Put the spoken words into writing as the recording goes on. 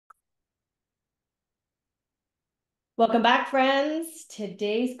Welcome back, friends.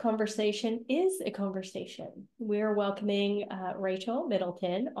 Today's conversation is a conversation. We're welcoming Rachel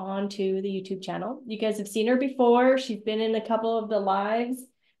Middleton onto the YouTube channel. You guys have seen her before. She's been in a couple of the lives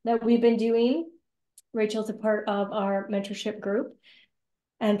that we've been doing. Rachel's a part of our mentorship group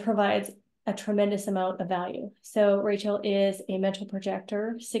and provides a tremendous amount of value. So Rachel is a mental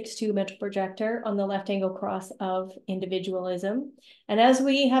projector, 6'2" mental projector on the left angle cross of individualism. And as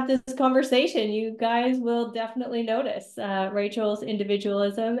we have this conversation, you guys will definitely notice Rachel's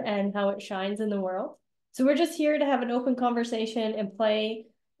individualism and how it shines in the world. So we're just here to have an open conversation and play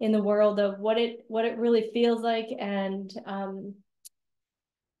in the world of what it really feels like, and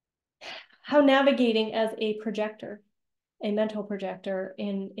how navigating as a projector, a mental projector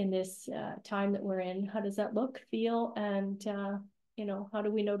in this time that we're in. How does that look, feel, and how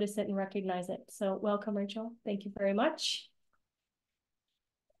do we notice it and recognize it? So welcome, Rachel. Thank you very much.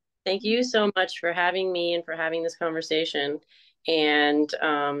 Thank you so much for having me and for having this conversation, and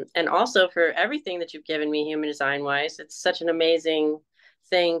also for everything that you've given me human design wise. It's such an amazing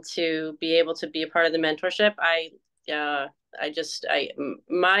thing to be able to be a part of the mentorship.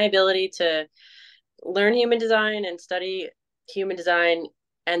 My ability to learn human design and study human design,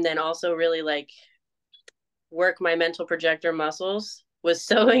 and then also really like work my mental projector muscles, was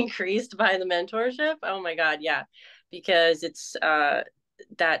so increased by the mentorship. Oh my God, yeah, because it's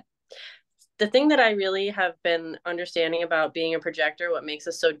that the thing that I really have been understanding about being a projector, what makes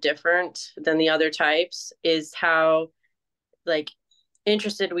us so different than the other types, is how like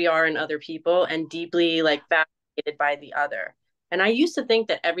interested we are in other people and deeply like fascinated by the other. And I used to think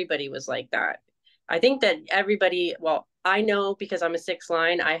that everybody was like that. I think that everybody, well, I know because I'm a six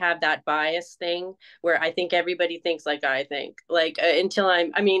line, I have that bias thing where I think everybody thinks like I think. Like until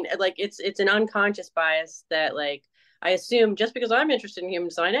I mean, like it's an unconscious bias that like I assume just because I'm interested in human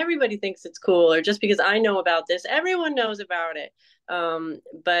design, everybody thinks it's cool, or just because I know about this, everyone knows about it.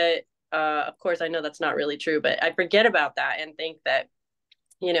 But of course, I know that's not really true, but I forget about that and think that,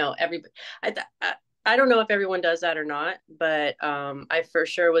 everybody, I don't know if everyone does that or not, but I for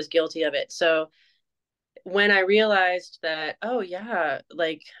sure was guilty of it. So when I realized that, oh yeah,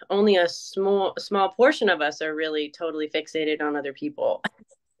 like only a small portion of us are really totally fixated on other people.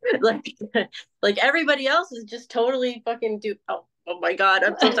 like like everybody else is just totally fucking oh my God,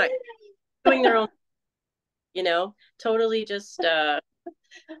 I'm so sorry. Doing their own, totally just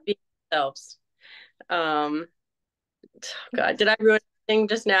being themselves. Um God, did I ruin anything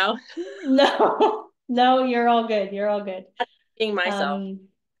just now? No, no, you're all good. You're all good. Being myself. Um,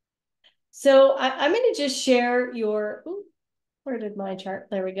 so I'm going to just share your, ooh, where did my chart?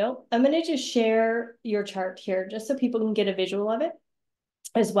 There we go. I'm going to just share your chart here just so people can get a visual of it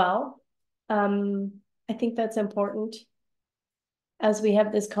as well. I think that's important as we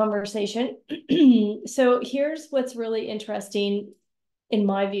have this conversation. So here's what's really interesting in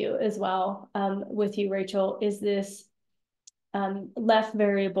my view as well, with you, Rachel, is this left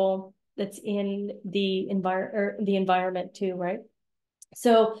variable that's in the environment too, right?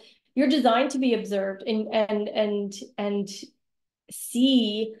 So you're designed to be observed and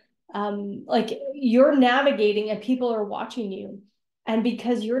see, like you're navigating and people are watching you. And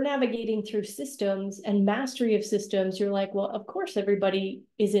because you're navigating through systems and mastery of systems, you're like, well, of course, everybody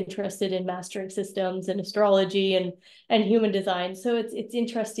is interested in mastering systems and astrology and human design. So it's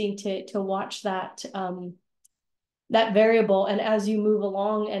interesting to watch that that variable. And as you move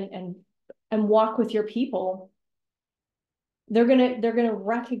along and walk with your people, they're gonna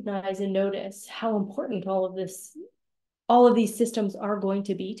recognize and notice how important all of these systems are going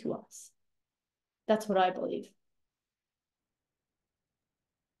to be to us. That's what I believe.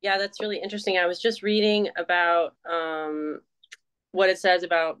 Yeah, that's really interesting. I was just reading about what it says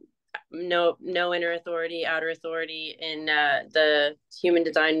about no inner authority, outer authority in the human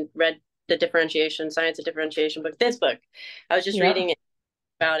design, read the differentiation, science of differentiation book. This book, I was just Yeah. reading it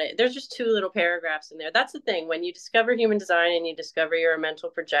about it. There's just two little paragraphs in there. That's the thing. When you discover human design and you discover you're a mental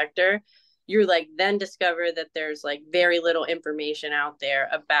projector, you're like then discover that there's like very little information out there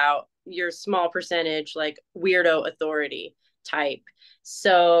about your small percentage like weirdo authority type.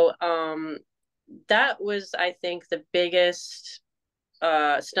 So that was, I think, the biggest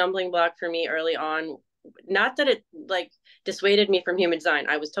stumbling block for me early on. Not that it like dissuaded me from human design.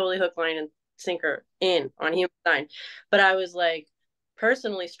 I was totally hook, line, and sinker in on human design, but I was like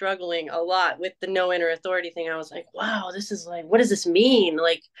personally struggling a lot with the no inner authority thing. I was like, wow, this is like, what does this mean?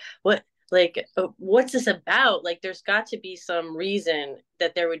 Like, what's this about? Like, there's got to be some reason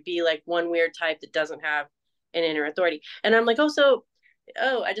that there would be like one weird type that doesn't have an inner authority. And I'm like, oh, so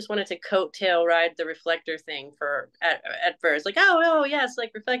oh, I just wanted to coattail ride the reflector thing at first, like, oh yes,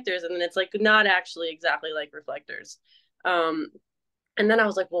 like reflectors, and then it's like not actually exactly like reflectors. Um, and then I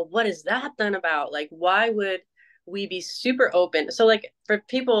was like, well, what is that then about? Like, why would we be super open? So like for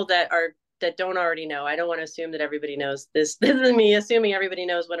people that don't already know, I don't want to assume that everybody knows this. This is me assuming everybody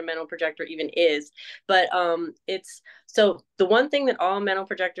knows what a mental projector even is. But it's so the one thing that all mental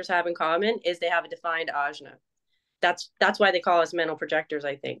projectors have in common is they have a defined ajna. That's why they call us mental projectors,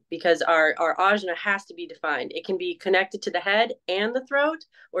 I think, because our ajna has to be defined. It can be connected to the head and the throat,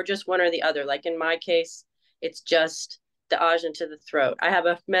 or just one or the other. Like in my case, it's just the ajna to the throat. I have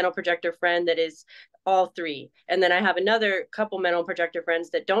a mental projector friend that is all three, and then I have another couple mental projector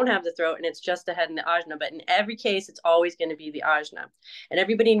friends that don't have the throat, and it's just the head and the ajna. But in every case, it's always going to be the ajna, and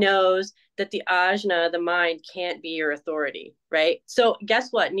everybody knows that the ajna, the mind, can't be your authority, right? So guess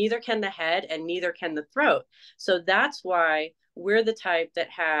what? Neither can the head and neither can the throat. So that's why we're the type that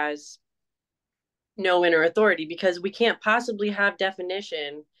has no inner authority, because we can't possibly have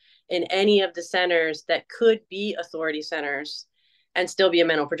definition in any of the centers that could be authority centers and still be a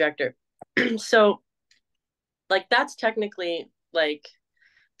mental projector. So like that's technically like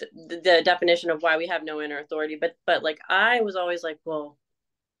the definition of why we have no inner authority. But like I was always like, well,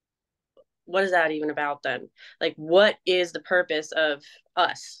 what is that even about then? Like what is the purpose of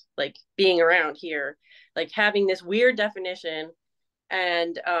us like being around here, like having this weird definition,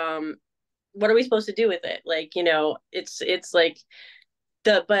 and what are we supposed to do with it? Like, it's like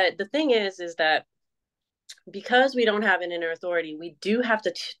but the thing is that because we don't have an inner authority, we do have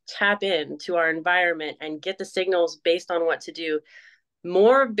to tap into our environment and get the signals based on what to do,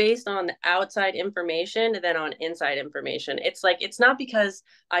 more based on the outside information than on inside information. It's like, it's not because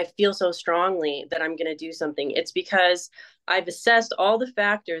I feel so strongly that I'm going to do something. It's because I've assessed all the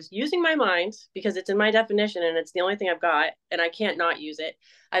factors using my mind, because it's in my definition and it's the only thing I've got and I can't not use it.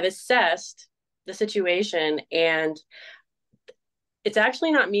 I've assessed the situation, and it's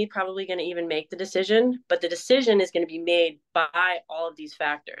actually not me probably going to even make the decision, but the decision is going to be made by all of these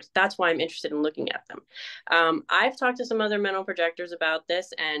factors. That's why I'm interested in looking at them. I've talked to some other mental projectors about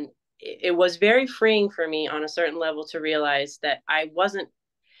this, and it was very freeing for me on a certain level to realize that I wasn't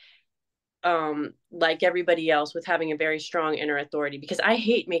like everybody else with having a very strong inner authority, because I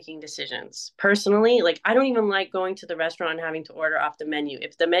hate making decisions personally. Like I don't even like going to the restaurant and having to order off the menu.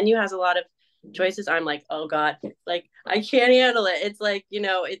 If the menu has a lot of choices, I'm like, oh god, like I can't handle it. It's like,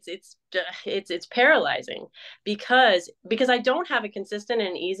 it's paralyzing, because I don't have a consistent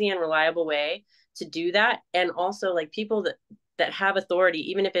and easy and reliable way to do that. And also like people that have authority,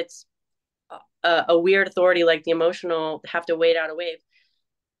 even if it's a weird authority like the emotional have to wait out a wave,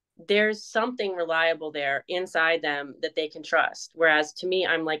 there's something reliable there inside them that they can trust. Whereas to me,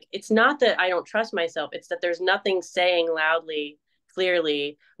 I'm like, it's not that I don't trust myself, it's that there's nothing saying loudly,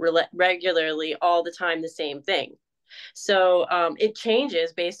 clearly, regularly, all the time the same thing. So it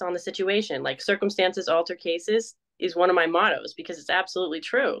changes based on the situation. Like circumstances alter cases is one of my mottos, because it's absolutely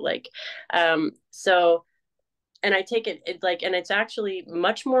true. Like, so and I take it like, and it's actually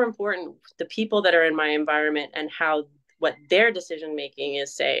much more important the people that are in my environment and how what their decision making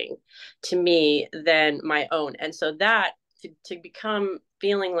is saying to me than my own. And so that to become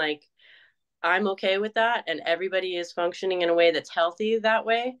feeling like I'm okay with that and everybody is functioning in a way that's healthy that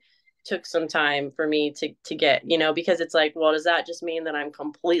way took some time for me to get, because it's like, well, does that just mean that I'm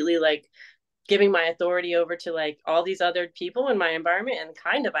completely like giving my authority over to like all these other people in my environment? And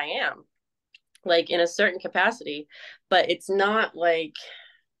kind of I am, like in a certain capacity, but it's not like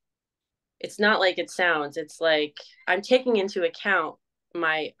it sounds. It's like I'm taking into account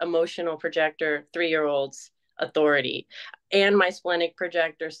my emotional projector 3-year old's authority, and my splenic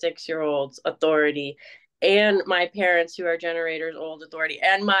projector 6-year old's authority, and my parents who are generators old authority,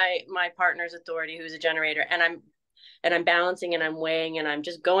 and my partner's authority who's a generator, and I'm balancing and I'm weighing and I'm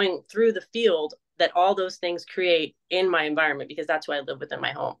just going through the field that all those things create in my environment, because that's who I live within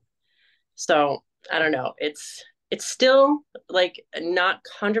my home. So I don't know. It's still like not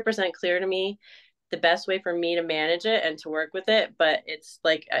 100% clear to me the best way for me to manage it and to work with it, but it's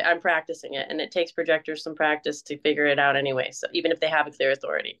like I'm practicing it, and it takes projectors some practice to figure it out anyway. So even if they have a clear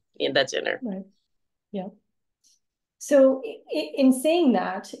authority, that's inner. Right. Yeah. So in saying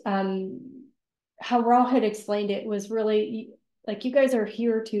that, how Raw had explained it was really like you guys are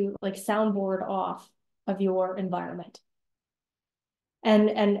here to like soundboard off of your environment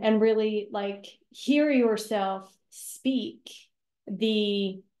and really like hear yourself speak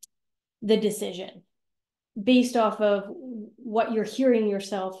the decision based off of what you're hearing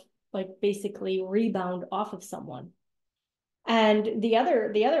yourself like basically rebound off of someone. And the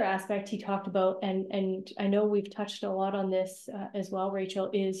other aspect he talked about, and I know we've touched a lot on this as well, Rachel,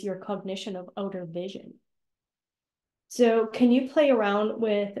 is your cognition of outer vision. So can you play around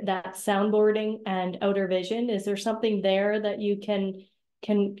with that soundboarding and outer vision? Is there something there that you can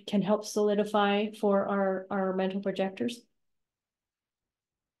help solidify for our mental projectors?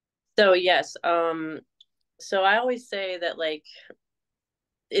 So yes, so I always say that like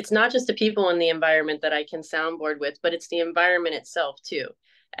it's not just the people in the environment that I can soundboard with, but it's the environment itself too.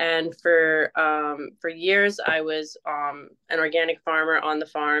 And for years, I was an organic farmer on the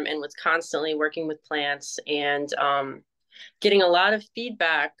farm and was constantly working with plants and getting a lot of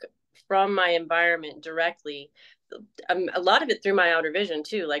feedback from my environment directly. A lot of it through my outer vision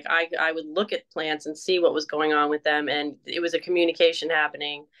too. Like I would look at plants and see what was going on with them, and it was a communication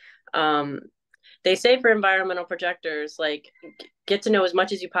happening. Um, they say for environmental projectors, like get to know as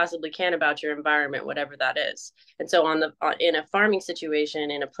much as you possibly can about your environment, whatever that is. And so in a farming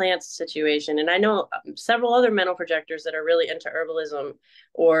situation, in a plant situation, and I know several other mental projectors that are really into herbalism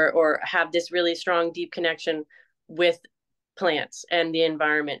or have this really strong deep connection with plants and the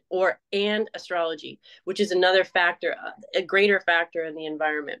environment, or and astrology, which is another factor, a greater factor in the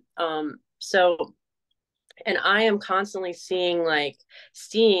environment. So and I am constantly seeing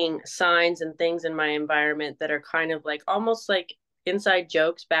signs and things in my environment that are kind of like almost like inside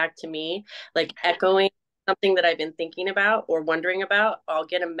jokes back to me, like echoing something that I've been thinking about or wondering about. I'll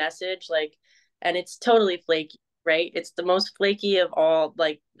get a message like, and it's totally flaky, right? It's the most flaky of all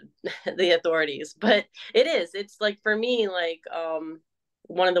like the authorities, but it's like for me like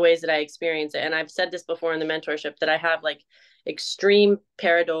one of the ways that I experience it. And I've said this before in the mentorship that I have like extreme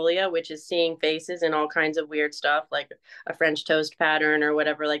pareidolia, which is seeing faces and all kinds of weird stuff, like a French toast pattern or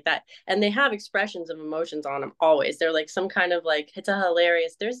whatever like that. And they have expressions of emotions on them always. They're like some kind of like it's a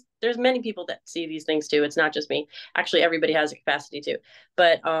hilarious. There's many people that see these things too. It's not just me. Actually, everybody has a capacity to.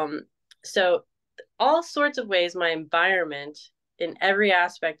 But so all sorts of ways my environment in every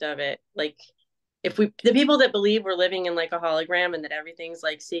aspect of it, like if we the people that believe we're living in like a hologram and that everything's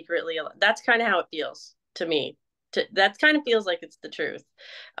like secretly, that's kind of how it feels to me. That kind of feels like it's the truth.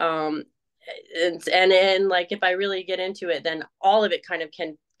 um and like if I really get into it, then all of it kind of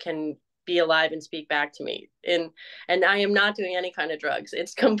can be alive and speak back to me. And I am not doing any kind of drugs.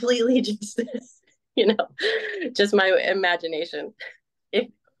 It's completely just you know just my imagination, if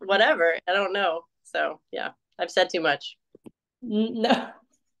whatever, I don't know. So yeah, I've said too much. No,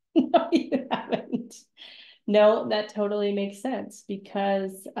 no, you haven't. No, that totally makes sense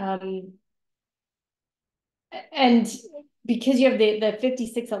because and because you have the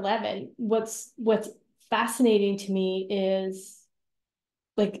 5611, what's fascinating to me is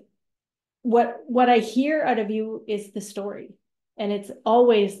like what I hear out of you is the story, and it's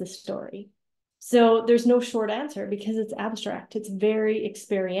always the story. So there's no short answer because it's abstract. It's very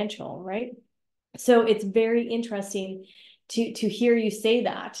experiential, right? So it's very interesting to hear you say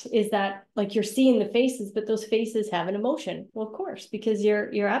that, is that like you're seeing the faces, but those faces have an emotion. Well, of course, because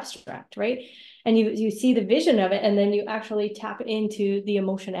you're abstract, right? And you see the vision of it, and then you actually tap into the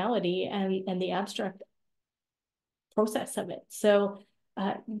emotionality and the abstract process of it. So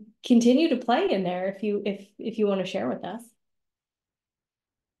uh, continue to play in there if you want to share with us.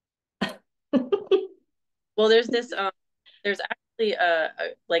 Well, there's actually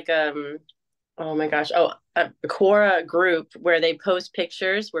like oh my gosh, a Quora group where they post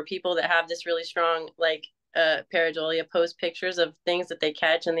pictures, where people that have this really strong like pareidolia post pictures of things that they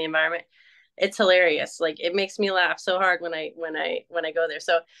catch in the environment. It's hilarious. Like it makes me laugh so hard when I go there.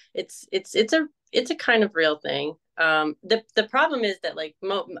 So it's a kind of real thing. The problem is that like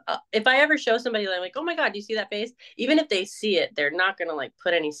if I ever show somebody like, oh my god, do you see that face? Even if they see it, they're not gonna like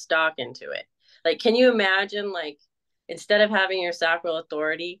put any stock into it. Like, can you imagine like instead of having your sacral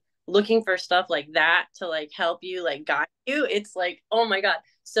authority looking for stuff like that to like help you like guide you? It's like, oh my god.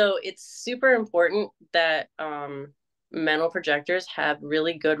 So it's super important that mental projectors have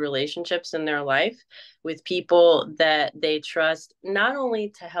really good relationships in their life with people that they trust, not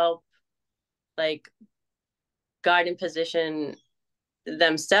only to help like guide and position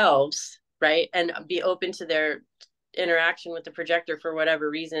themselves, right, and be open to their interaction with the projector for whatever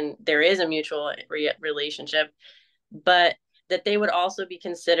reason there is a mutual relationship, but that they would also be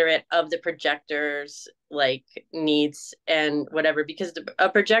considerate of the projector's like needs and whatever, because a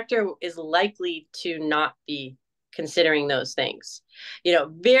projector is likely to not be considering those things,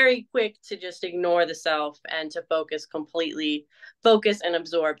 very quick to just ignore the self and to focus and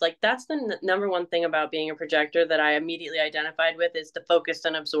absorb. Like that's the number one thing about being a projector that I immediately identified with, is the focused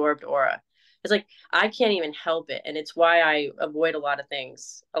and absorbed aura. It's like I can't even help it. And it's why I avoid a lot of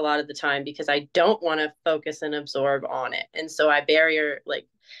things a lot of the time, because I don't want to focus and absorb on it. And so I barrier like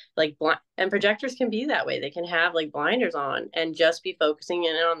blind, and projectors can be that way. They can have like blinders on and just be focusing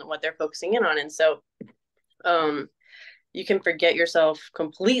in on what they're focusing in on. And so um you can forget yourself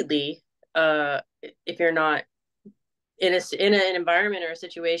completely if you're not in an environment or a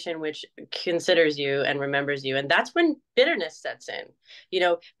situation which considers you and remembers you. And that's when bitterness sets in.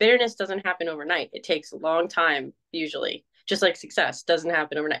 Bitterness doesn't happen overnight. It takes a long time, usually, just like success doesn't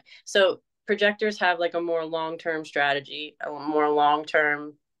happen overnight. So projectors have like a more long-term strategy, a more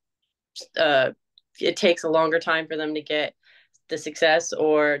long-term it takes a longer time for them to get the success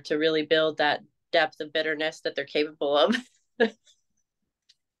or to really build that depth of bitterness that they're capable of.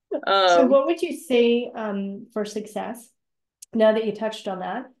 So um what would you say for success? Now that you touched on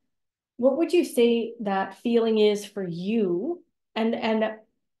that, what would you say that feeling is for you? And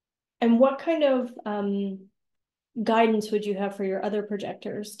what kind of guidance would you have for your other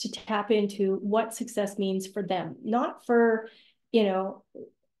projectors to tap into what success means for them? Not for, you know,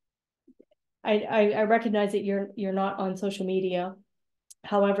 I recognize that you're not on social media.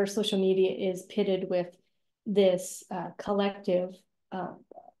 However, social media is pitted with this collective uh,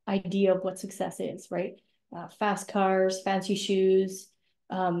 idea of what success is, right? Fast cars, fancy shoes,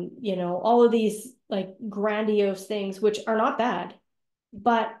 all of these like grandiose things, which are not bad,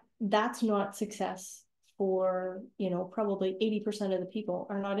 but that's not success for, probably 80% of the people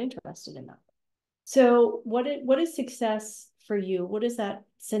are not interested in that. So what is success for you? What is that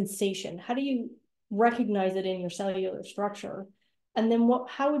sensation? How do you recognize it in your cellular structure? And then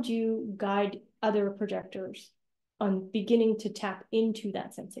how would you guide other projectors on beginning to tap into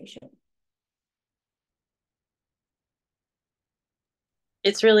that sensation?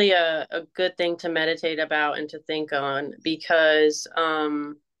 it's really a good thing to meditate about and to think on, because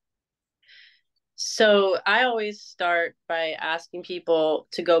so I always start by asking people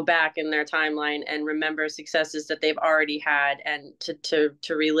to go back in their timeline and remember successes that they've already had, and to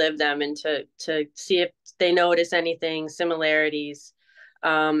relive them and to see if they notice anything similarities.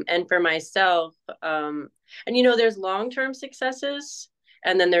 And for myself, and there's long-term successes,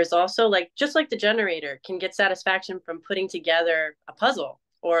 and then there's also like just like the generator can get satisfaction from putting together a puzzle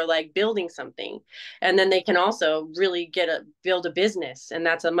or like building something, and then they can also really build a business, and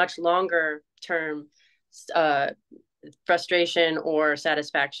that's a much longer term uh, frustration or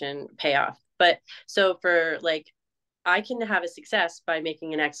satisfaction payoff. But so for like, I can have a success by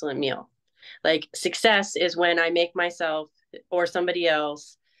making an excellent meal. Like success is when I make myself or somebody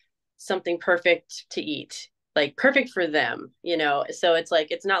else something perfect to eat, like perfect for them. So it's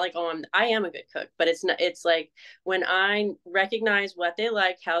like, it's not like, oh, I am a good cook, but it's not, it's like when I recognize what they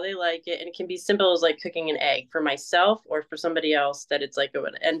like, how they like it, and it can be simple as like cooking an egg for myself or for somebody else, that it's like,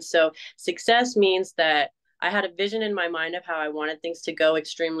 and so success means that I had a vision in my mind of how I wanted things to go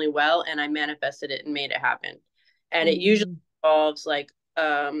extremely well, and I manifested it and made it happen. And it usually Mm. involves like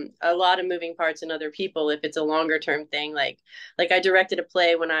a lot of moving parts and other people if it's a longer term thing. Like I directed a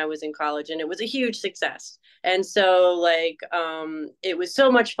play when I was in college, and it was a huge success. And so like it was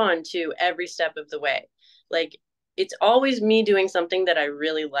so much fun too every step of the way. Like it's always me doing something that I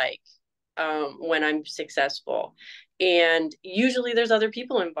really like when I'm successful. And usually there's other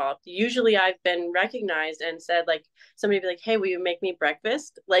people involved. Usually I've been recognized and said, like, somebody be like, hey, will you make me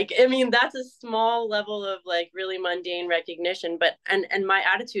breakfast? Like, I mean, that's a small level of like really mundane recognition. But and my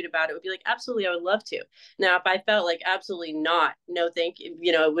attitude about it would be like, absolutely, I would love to. Now, if I felt like absolutely not, no, thank you,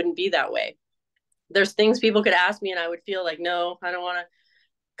 it wouldn't be that way. There's things people could ask me and I would feel like, no, I don't want to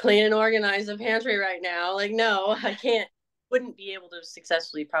clean and organize the pantry right now. Like, no, I can't. Wouldn't be able to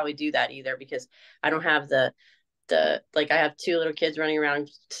successfully probably do that either, because I don't have the like, I have two little kids running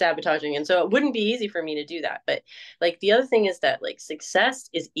around sabotaging, and so it wouldn't be easy for me to do that. But like the other thing is that like success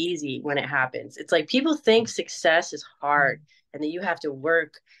is easy when it happens. It's like people think success is hard and that you have to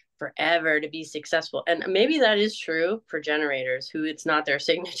work forever to be successful, and maybe that is true for generators who it's not their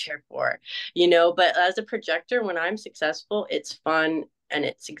signature for, but as a projector, when I'm successful, it's fun, and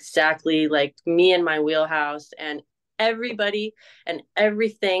it's exactly like me and my wheelhouse, and everybody and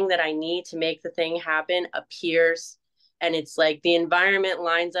everything that I need to make the thing happen appears. And it's like the environment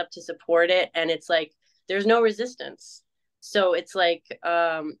lines up to support it. And it's like there's no resistance. So it's like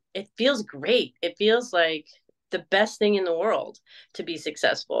it feels great. It feels like the best thing in the world to be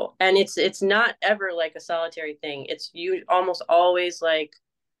successful. And it's not ever like a solitary thing. It's you almost always like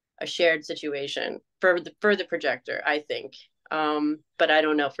a shared situation for the projector, I think. But I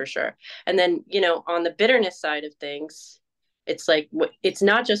don't know for sure. And then, on the bitterness side of things, it's like it's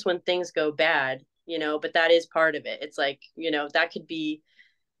not just when things go bad, but that is part of it. It's like, that could be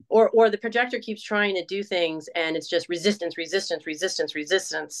or the projector keeps trying to do things and it's just resistance, resistance, resistance,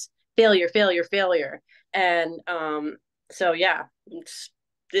 resistance, failure, failure, failure. And so yeah,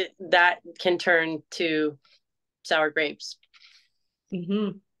 that can turn to sour grapes.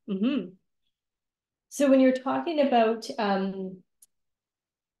 Mm-hmm. Mm-hmm. So when you're talking about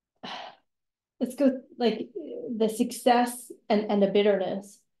let's go like the success and the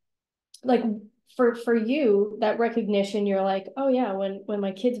bitterness, like for you, that recognition, you're like, oh yeah, when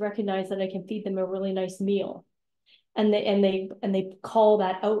my kids recognize that I can feed them a really nice meal, and they call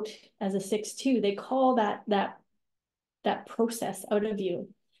that out as a 6-2, they call that process out of you.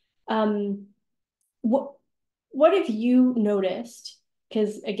 Um, what what have you noticed?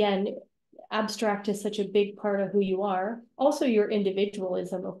 Because again, abstract is such a big part of who you are. Also, your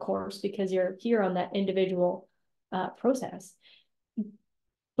individualism, of course, because you're here on that individual process.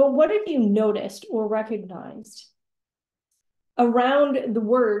 But what have you noticed or recognized around the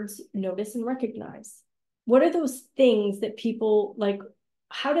words notice and recognize? What are those things that people like?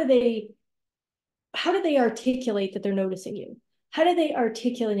 How do they articulate that they're noticing you? How do they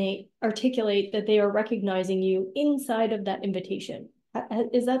articulate that they are recognizing you inside of that invitation?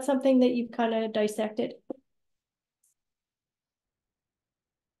 Is that something that you've kind of dissected?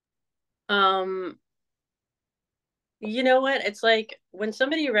 Um, you know what? It's like when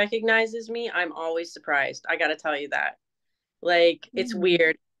somebody recognizes me, I'm always surprised. I got to tell you that. Like it's Mm.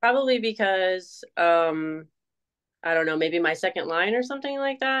 weird. Probably because I don't know, maybe my second line or something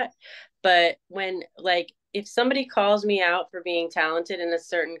like that. But when like if somebody calls me out for being talented in a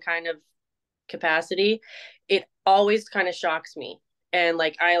certain kind of capacity, it always kind of shocks me. And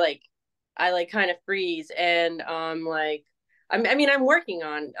like I kind of freeze and like I mean I'm working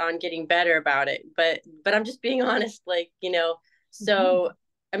on getting better about it, but I'm just being honest, like, you know, Mhm. so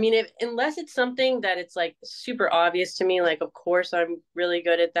I mean if unless it's something that it's like super obvious to me, like of course I'm really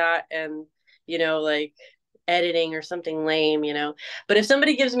good at that and you know, like editing or something lame, you know. But if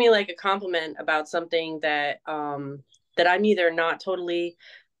somebody gives me like a compliment about something that I'm either not totally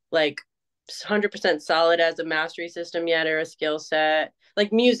like 100% solid as a mastery system yet or a skill set.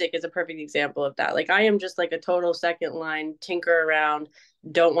 Like music is a perfect example of that. Like I am just like a total second line tinker around,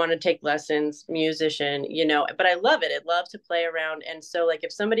 don't want to take lessons musician, you know, but I love it. I love to play around. And so like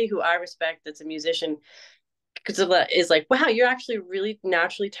if somebody who I respect that's a musician is like, wow, you're actually a really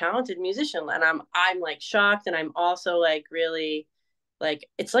naturally talented musician, and I'm like shocked, and I'm also like really like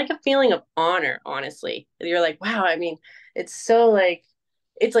it's like a feeling of honor, honestly. You're like, wow, I mean, it's so like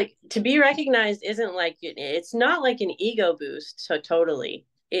it's like to be recognized isn't like it's not like an ego boost, so totally.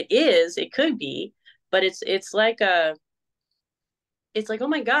 It is, it could be, but it's like a it's like, oh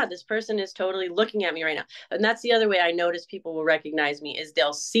my God, this person is totally looking at me right now. And that's the other way I notice people will recognize me is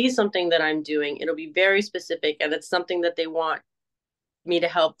they'll see something that I'm doing. It'll be very specific and it's something that they want me to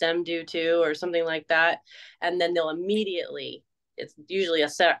help them do too, or something like that. And then they'll immediately, it's usually a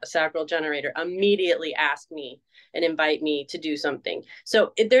sacral generator, immediately ask me and invite me to do something.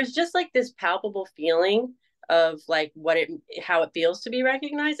 So there's just like this palpable feeling of like how it feels to be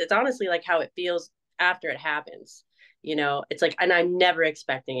recognized. It's honestly like how it feels after it happens. You know, it's like, and I'm never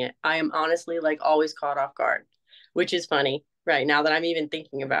expecting it. I am honestly like always caught off guard, which is funny right now that I'm even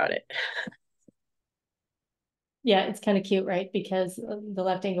thinking about it. Yeah, it's kind of cute, right? Because the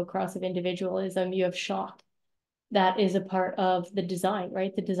left angle cross of individualism, you have shock. That is a part of the design,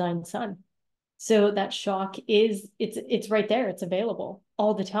 right? The design sun. So that shock is it's right there. It's available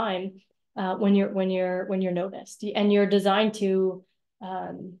all the time when you're noticed, and you're designed to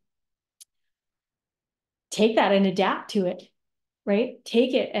um, take that and adapt to it, right?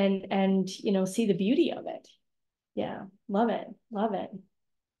 Take it and see the beauty of it. Yeah, love it, love it.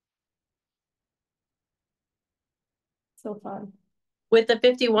 So fun. With the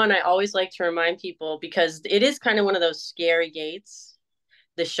 51, I always like to remind people because it is kind of one of those scary gates,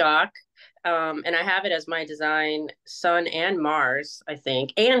 the shock. And I have it as my design, Sun and Mars, I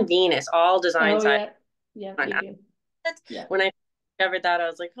think, and Venus, all design Oh side. yeah, yeah, you do. Yeah. When I discovered that, I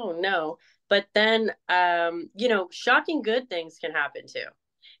was like, oh no. But then, you know, shocking good things can happen too,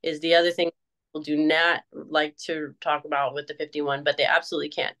 is the other thing people do not like to talk about with the 51, but they absolutely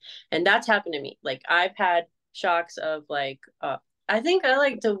can. And that's happened to me. Like I've had shocks of like, I think I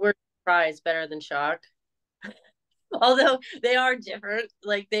like the word surprise better than shock. Although they are different,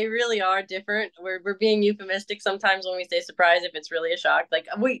 like they really are different. We're being euphemistic sometimes when we say surprise if it's really a shock. Like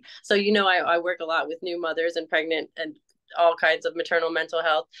we, so you know, I work a lot with new mothers and pregnant and all kinds of maternal mental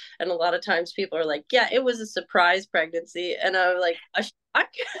health, and a lot of times people are like, "Yeah, it was a surprise pregnancy," and I'm like, "A shock."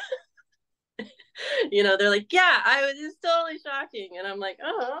 They're like, yeah, it's totally shocking. And I'm like,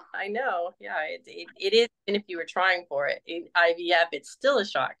 oh, I know. Yeah, it is. And if you were trying for it, IVF, it's still a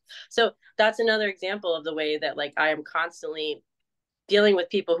shock. So that's another example of the way that like I am constantly dealing with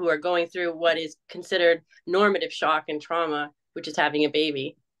people who are going through what is considered normative shock and trauma, which is having a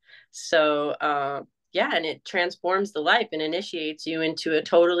baby. So, yeah, and it transforms the life and initiates you into a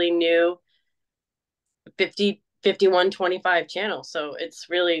totally new 50, 51, 25 channel. So it's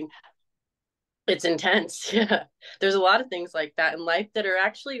intense. Yeah. There's a lot of things like that in life that are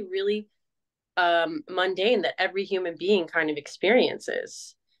actually really mundane that every human being kind of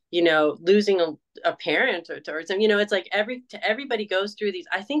experiences. Losing a parent or something. It's like everybody goes through these.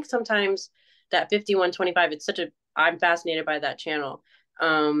 I think sometimes that 51, 25. I'm fascinated by that channel.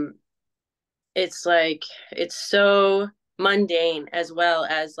 It's like it's so mundane as well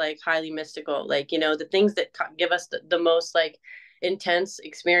as like highly mystical. Like the things that give us the most like intense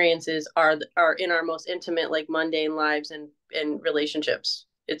experiences are in our most intimate like mundane lives and relationships.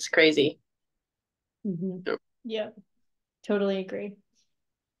 It's crazy. Mm-hmm. Yeah, totally agree.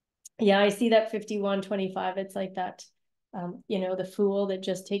 Yeah, I see that 51-25. It's like that, the fool that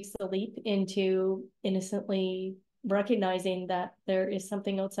just takes the leap into innocently recognizing that there is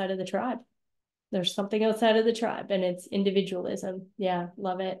something outside of the tribe. There's something outside of the tribe, and it's individualism. Yeah,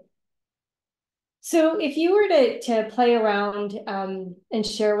 love it. So if you were to play around and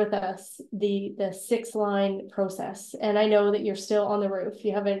share with us the 6-line process, and I know that you're still on the roof,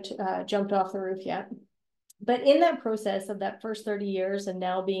 you haven't jumped off the roof yet, but in that process of that first 30 years and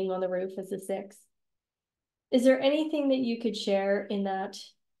now being on the roof as a 6, is there anything that you could share in that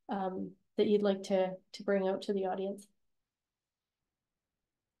that you'd like to bring out to the audience?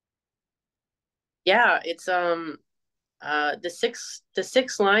 Yeah, it's the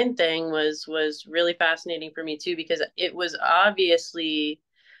six line thing was really fascinating for me too, because it was obviously,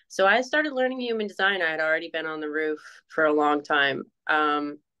 so I started learning human design. I had already been on the roof for a long time.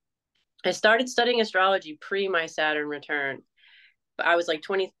 I started studying astrology pre my Saturn return. I was like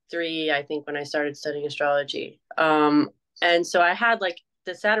 23, I think, when I started studying astrology. And so I had like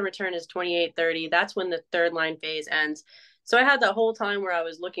the Saturn return is 28, 30. That's when the third line phase ends. So I had that whole time where I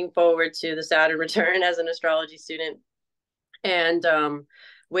was looking forward to the Saturn return as an astrology student and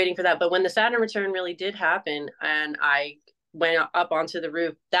waiting for that. But when the Saturn return really did happen and I went up onto the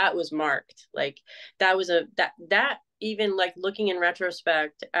roof, that was marked. Like that was that even like looking in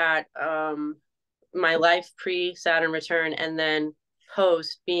retrospect at my life pre Saturn return and then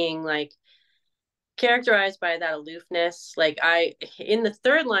post being like characterized by that aloofness. Like in the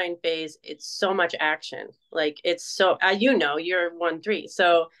third line phase, it's so much action. Like it's so you're 1-3,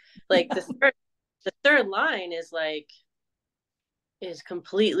 so like the third line is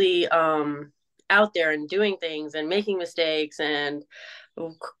completely out there and doing things and making mistakes and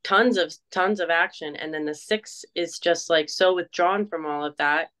tons of action, and then the 6 is just like so withdrawn from all of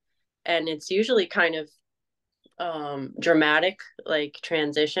that, and it's usually kind of dramatic like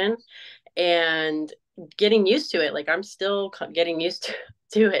transition and getting used to it. Like I'm still getting used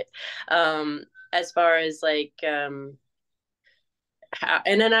to it, as far as like and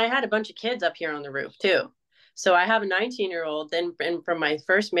then I had a bunch of kids up here on the roof too. So I have a 19-year-old. Then, and from my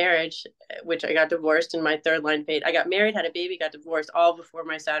first marriage, which I got divorced in my third line fate, I got married, had a baby, got divorced, all before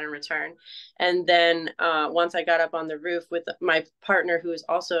my Saturn return. And then once I got up on the roof with my partner, who is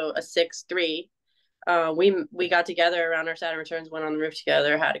also a 6-3, we got together around our Saturn returns, went on the roof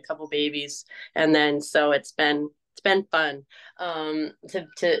together, had a couple babies, and then so it's been fun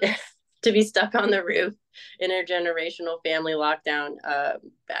to to be stuck on the roof, intergenerational family lockdown.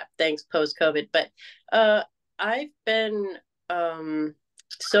 Thanks post COVID, but I've been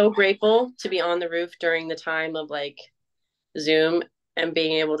so grateful to be on the roof during the time of like Zoom and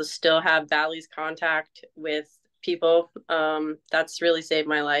being able to still have Valley's contact with people. That's really saved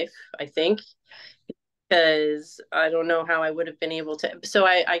my life, I think, because I don't know how I would have been able to. So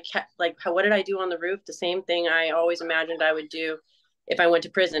I kept like, what did I do on the roof? The same thing I always imagined I would do if I went to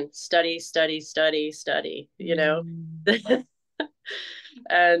prison: study, study, study, study.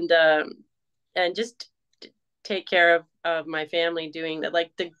 And and just take care of my family, doing that,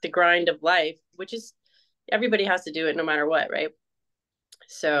 like the grind of life, which is everybody has to do it no matter what, right?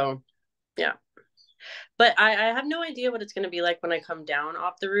 So yeah, but I have no idea what it's going to be like when I come down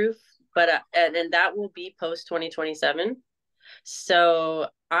off the roof. But and that will be post 2027. So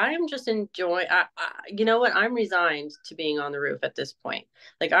I'm just enjoying. You know what? I'm resigned to being on the roof at this point.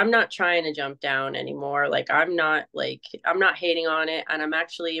 Like I'm not trying to jump down anymore. I'm not hating on it, and I'm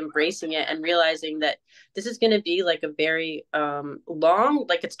actually embracing it and realizing that this is going to be like a very long,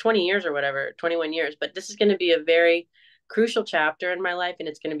 like it's 20 years or whatever, 21 years, but this is going to be a very crucial chapter in my life, and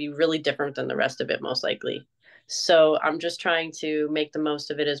it's going to be really different than the rest of it, most likely. So I'm just trying to make the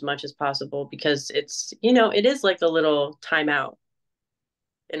most of it as much as possible because it's, it is like a little timeout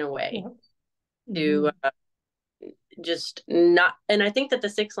in a way Yeah. to Mm-hmm. just not. And I think that the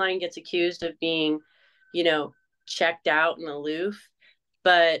sixth line gets accused of being, you know, checked out and aloof,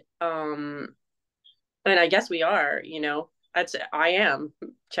 but and I guess we are, I am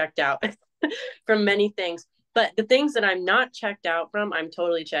checked out from many things. But the things that I'm not checked out from, I'm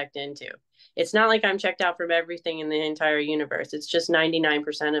totally checked into. It's not like I'm checked out from everything in the entire universe. It's just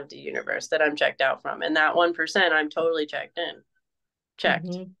 99% of the universe that I'm checked out from. And that 1%, I'm totally checked in. Checked.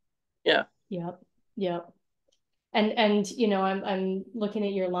 Mm-hmm. Yeah. Yep. Yep. And I'm looking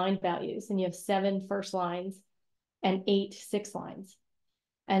at your line values, and you have 7 first lines and 8 sixth lines,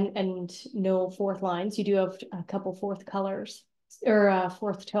 and no fourth lines. You do have a couple fourth colors, or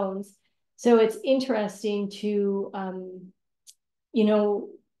fourth tones. So it's interesting to you know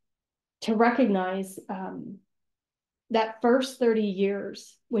to recognize that first 30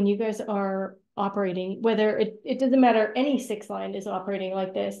 years when you guys are operating, whether it doesn't matter, any sixth line is operating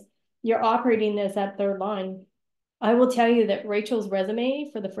like this. You're operating this at third line. I will tell you that Rachel's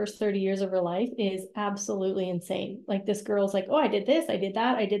resume for the first 30 years of her life is absolutely insane. Like, this girl's like, oh, I did this, I did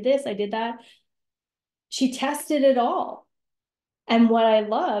that, I did this, I did that. She tested it all. And what I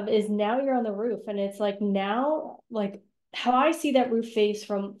love is now you're on the roof, and it's like, now, like, how I see that roof face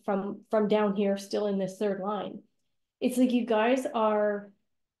from down here, still in this third line. It's like you guys are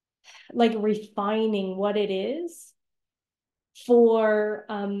like refining what it is for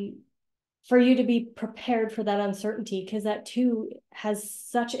for you to be prepared for that uncertainty, because that too has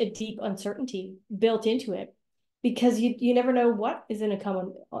such a deep uncertainty built into it, because you never know what is going to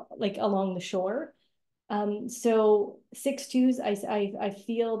come like along the shore. So 6-2s, I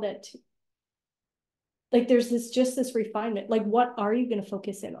feel that, like, there's this refinement. Like, what are you going to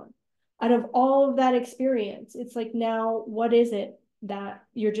focus in on out of all of that experience? It's like, now what is it that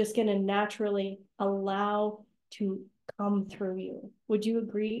you're just going to naturally allow to come through you? Would you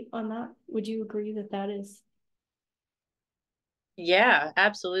agree on that? Would you agree that that is? Yeah,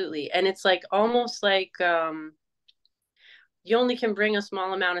 absolutely. And it's like almost like you only can bring a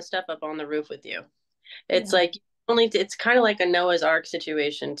small amount of stuff up on the roof with you. It's Yeah. like only it's kind of like a Noah's Ark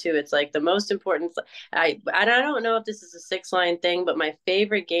situation too. It's like the most important. I don't know if this is a six line thing, but my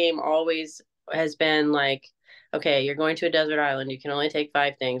favorite game always has been like, okay, you're going to a desert island. You can only take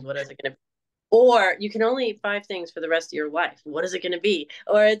 5 things. What is it going to be? Or you can only eat 5 things for the rest of your life. What is it going to be?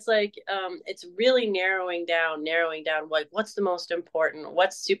 Or it's like it's really narrowing down like what's the most important,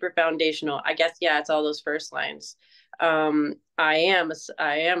 what's super foundational. I guess, yeah, it's all those first lines. I am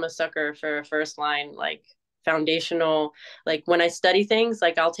a sucker for a first line, like foundational. Like when I study things,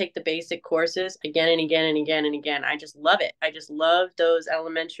 like I'll take the basic courses again and again and again and again. I just love it. I just love those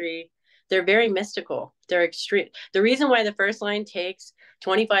elementary. They're very mystical. They're extreme. The reason why the first line takes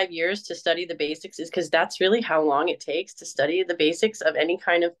 25 years to study the basics is because that's really how long it takes to study the basics of any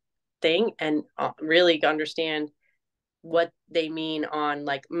kind of thing and really understand what they mean on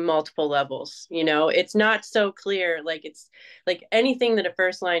like multiple levels. It's not so clear. Like, it's like anything that a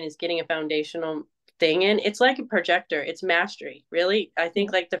first line is getting a foundational thing in, it's like a projector. It's mastery, really. I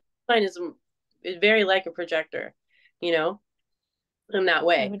think Yeah, like the first line is very like a projector, you know in that I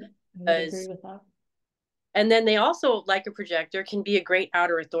way. would I would agree Because with that. and then they also, like a projector, can be a great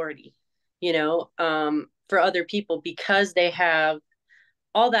outer authority, for other people because they have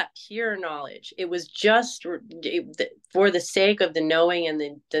all that pure knowledge. It was just for the sake of the knowing and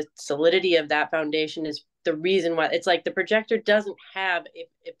the solidity of that foundation is the reason why it's like the projector doesn't have,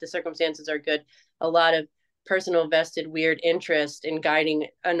 if the circumstances are good, a lot of personal vested weird interest in guiding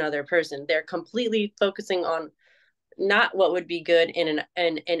another person. They're completely focusing on not what would be good in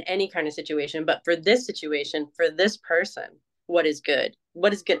any kind of situation, but for this situation, for this person, what is good?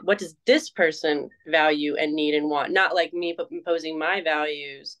 What is good? What does this person value and need and want? Not like me imposing my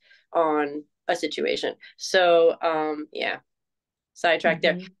values on a situation. So yeah, sidetrack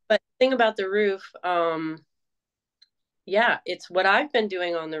there. Mm-hmm. But the thing about the roof, yeah, it's what I've been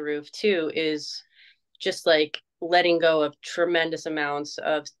doing on the roof too, is just like letting go of tremendous amounts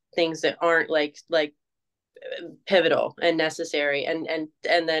of things that aren't like pivotal and necessary, and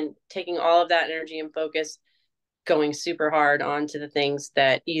then taking all of that energy and focus, going super hard onto the things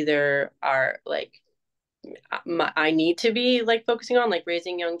that either are like I need to be like focusing on, like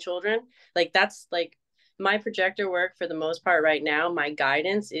raising young children. Like that's like my projector work for the most part right now. My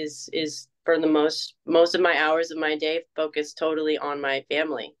guidance is for the most of my hours of my day focused totally on my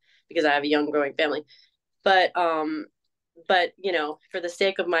family because I have a young growing family. But but you know, for the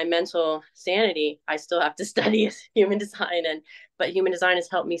sake of my mental sanity, I still have to study human design. And but human design has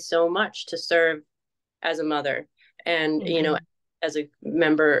helped me so much to serve as a mother, and you know, Mm-hmm. as a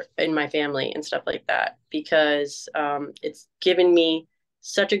member in my family and stuff like that, because it's given me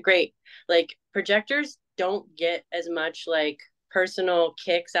such a great, like, projectors don't get as much like personal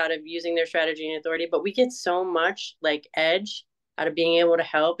kicks out of using their strategy and authority, but we get so much like edge out of being able to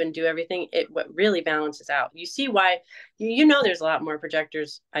help and do everything. It what really balances out. You see why, you know, there's a lot more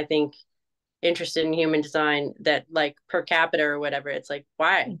projectors, I think, interested in human design, that like per capita or whatever. It's like,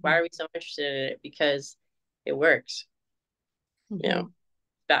 why Mm-hmm. are we so interested in it? Because it works, you Mm-hmm. know,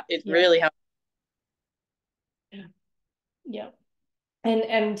 that it Yeah. really helps. Yeah. Yeah.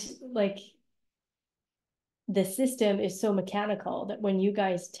 And like the system is so mechanical that when you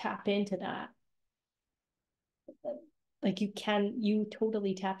guys tap into that, like you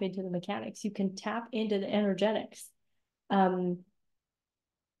totally tap into the mechanics. You can tap into the energetics. Um,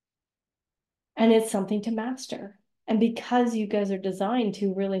 and it's something to master. And because you guys are designed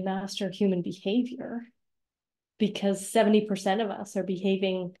to really master human behavior, because 70% of us are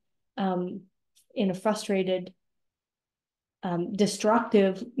behaving um, in a frustrated,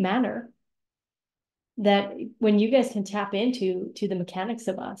 destructive manner, that when you guys can tap into the mechanics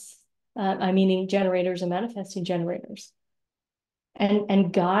of us, I mean generators and manifesting generators,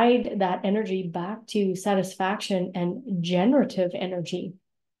 and guide that energy back to satisfaction and generative energy.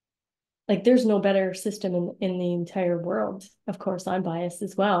 Like there's no better system in the entire world. Of course, I'm biased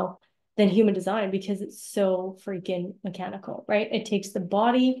as well, than human design, because it's so freaking mechanical, right? It takes the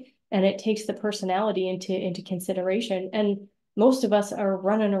body and it takes the personality into consideration. And most of us are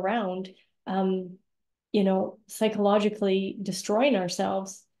running around, um, psychologically destroying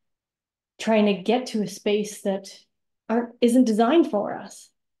ourselves, trying to get to a space that isn't designed for us.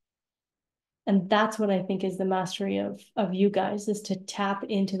 And that's what I think is the mastery of you guys, is to tap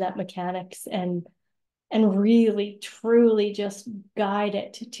into that mechanics and really truly just guide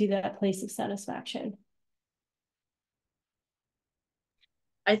it to that place of satisfaction.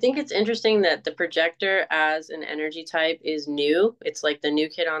 I think it's interesting that the projector as an energy type is new. It's like the new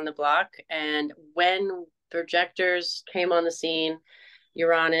kid on the block. And when projectors came on the scene,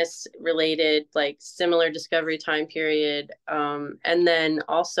 Uranus related, like similar discovery time period. And then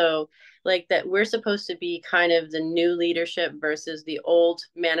also like that we're supposed to be kind of the new leadership versus the old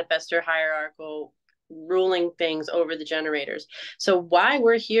manifestor hierarchical ruling things over the generators. So why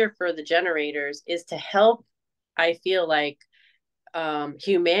we're here for the generators is to help, I feel like,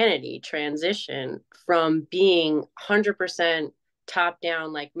 humanity transition from being 100% top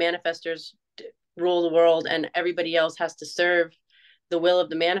down, like manifestors rule the world and everybody else has to serve the will of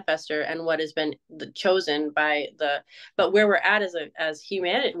the manifester and what has been chosen by the, but where we're at as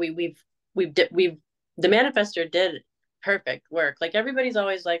humanity, we've the manifester did perfect work. Like everybody's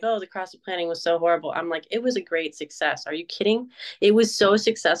always like, oh, the CrossFit planning was so horrible. I'm like, it was a great success. Are you kidding? It was so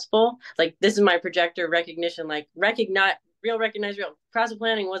successful. Like this is my projector recognition, like recognize real CrossFit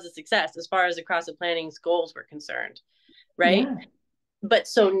planning was a success as far as the CrossFit planning's goals were concerned, right? Yeah. But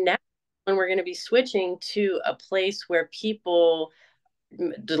so now when we're going to be switching to a place where people,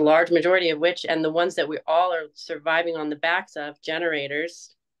 the large majority of which, and the ones that we all are surviving on the backs of,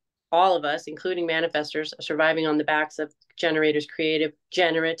 generators, all of us, including manifestors, are surviving on the backs of generators, creative,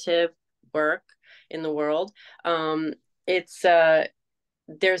 generative work in the world. It's there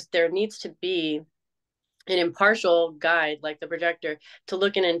needs to be an impartial guide like the projector to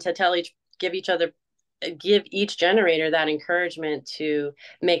look in and to tell give each generator that encouragement to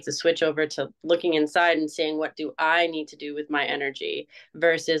make the switch over to looking inside and saying, what do I need to do with my energy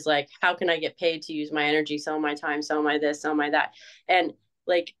versus like, how can I get paid to use my energy, sell my time, sell my this, sell my that. And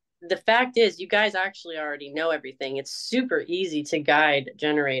like, the fact is you guys actually already know everything. It's super easy to guide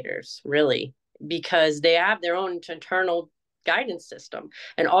generators, really, because they have their own internal guidance system,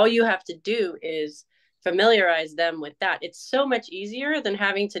 and all you have to do is familiarize them with that. It's so much easier than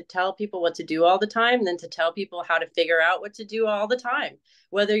having to tell people what to do all the time than to tell people how to figure out what to do all the time,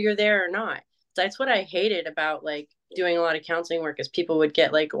 whether you're there or not. That's what I hated about like doing a lot of counseling work, is people would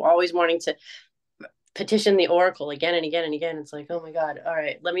get like always wanting to petition the oracle again and again and again. It's like, oh my God, all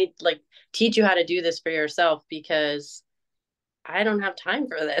right, let me like teach you how to do this for yourself, because I don't have time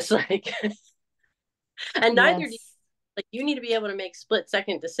for this. Like, and neither do you. Yes. Like you need to be able to make split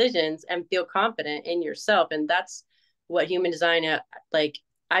second decisions and feel confident in yourself, and that's what human design, like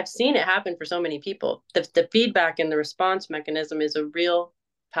I've seen it happen for so many people. The feedback and the response mechanism is a real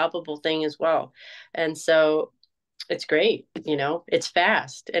palpable thing as well. And so it's great, you know, it's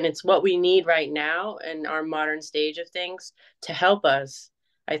fast, and it's what we need right now in our modern stage of things to help us.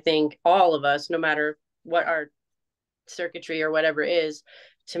 I think all of us, no matter what our circuitry or whatever it is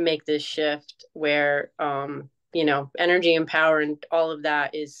to make this shift where energy and power and all of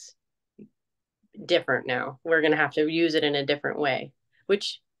that is different now. We're going to have to use it in a different way,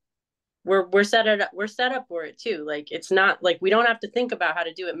 which we're set up for it too. Like it's not like we don't have to think about how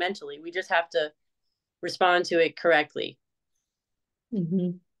to do it mentally. We just have to respond to it correctly.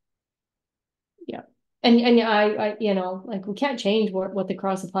 Mm-hmm. Yeah. And I, like we can't change what the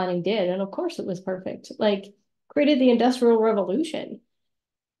cross of planning did. And of course it was perfect. Like created the Industrial Revolution.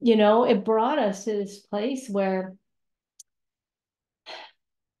 It brought us to this place where,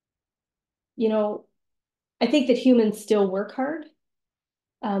 you know, I think that humans still work hard.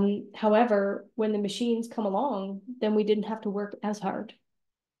 However, when the machines come along, then we didn't have to work as hard.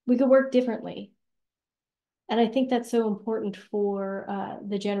 We could work differently. And I think that's so important for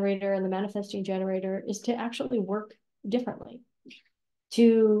the generator and the manifesting generator is to actually work differently,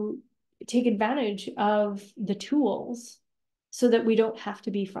 to take advantage of the tools so that we don't have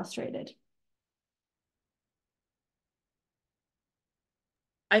to be frustrated.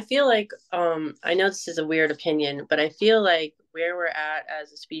 I feel like I know this is a weird opinion, but I feel like where we're at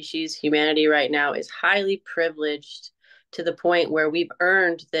as a species, humanity right now is highly privileged to the point where we've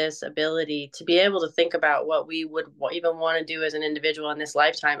earned this ability to be able to think about what we would even want to do as an individual in this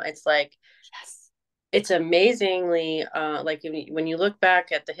lifetime. It's like Yes. it's amazingly like when you look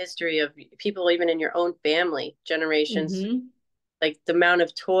back at the history of people even in your own family generations, Mm-hmm. like the amount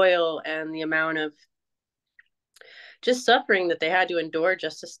of toil and the amount of just suffering that they had to endure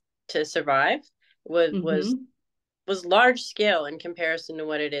just to survive was was Mm-hmm. was large scale in comparison to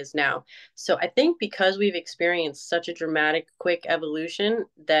what it is now. So I think because we've experienced such a dramatic, quick evolution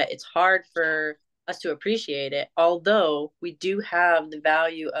that it's hard for us to appreciate it. Although we do have the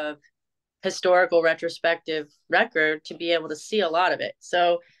value of historical retrospective record to be able to see a lot of it.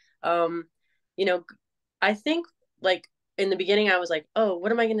 So, um, you know, I think like in the beginning, I was like, oh,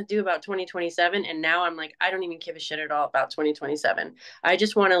 what am I going to do about 2027? And now I'm like, I don't even give a shit at all about 2027. I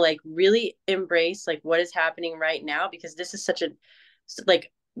just want to like really embrace like what is happening right now because this is such a,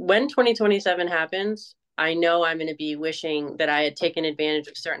 like, when 2027 happens, I know I'm going to be wishing that I had taken advantage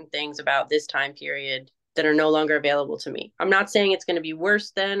of certain things about this time period that are no longer available to me. I'm not saying it's going to be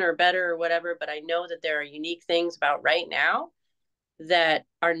worse then or better or whatever, but I know that there are unique things about right now that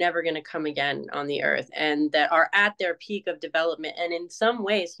are never going to come again on the earth and that are at their peak of development. And in some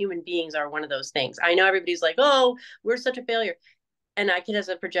ways, human beings are one of those things. I know everybody's like, oh, we're such a failure. And I can, as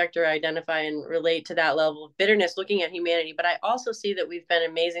a projector, identify and relate to that level of bitterness looking at humanity. But I also see that we've been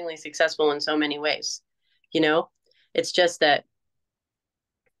amazingly successful in so many ways. You know, it's just that,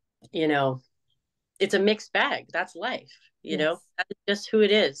 you know, it's a mixed bag. That's life. You know, Yes. that's just who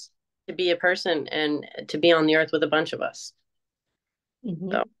it is to be a person and to be on the earth with a bunch of us. So,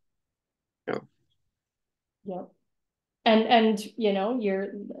 Mm-hmm. you know. Yep. And your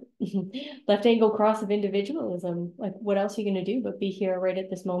left angle cross of individualism. Like, what else are you going to do but be here right at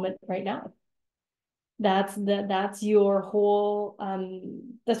this moment, right now? That's your whole.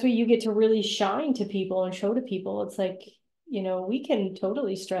 That's what you get to really shine to people and show to people. It's like, we can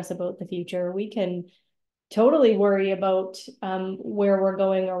totally stress about the future. We can totally worry about where we're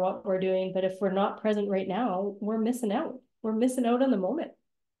going or what we're doing. But if we're not present right now, we're missing out. We're missing out on the moment.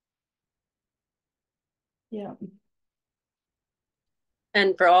 Yeah.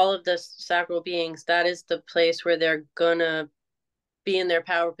 And for all of the sacral beings, that is the place where they're gonna be in their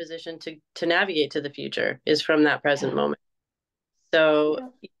power position to navigate to the future is from that present Yeah. moment. So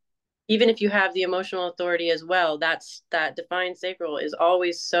Yeah. even if you have the emotional authority as well, that defined sacral is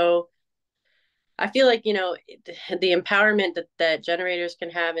always so. I feel like the empowerment that generators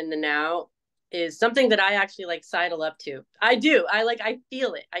can have in the now is something that I actually like sidle up to. I do. I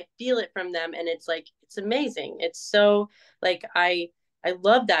feel it. I feel it from them, and it's like it's amazing. It's so like I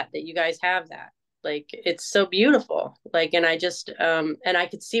love that you guys have that. Like it's so beautiful. Like and I just and I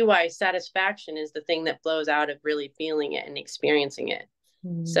could see why satisfaction is the thing that flows out of really feeling it and experiencing it.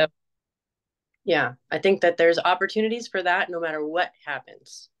 So Mm. yeah, I think that there's opportunities for that no matter what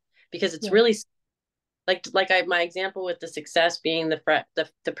happens because it's Yeah. really my example with the success being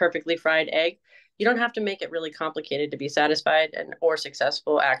the perfectly fried egg. You don't have to make it really complicated to be satisfied and or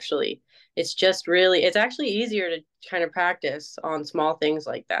successful. Actually, it's just really it's actually easier to kind of practice on small things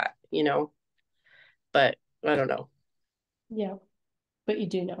like that, But I don't know. Yeah. But you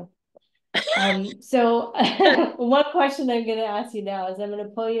do know. So one question I'm going to ask you now is I'm going to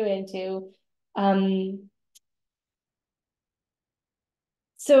pull you into, um,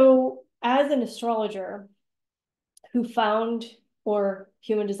 so as an astrologer who found or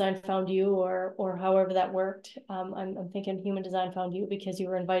human design found you or however that worked, I'm thinking human design found you because you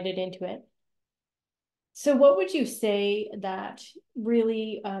were invited into it. So what would you say that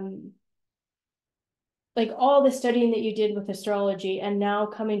really, like all the studying that you did with astrology and now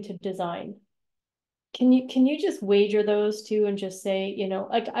coming to design, can you just wager those two and just say,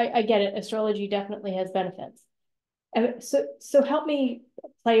 like I get it, astrology definitely has benefits. And so help me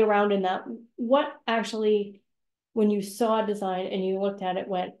play around in that. What actually, when you saw design and you looked at it,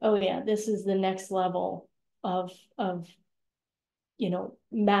 went, oh yeah, this is the next level of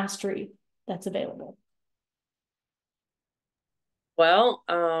mastery that's available. Well,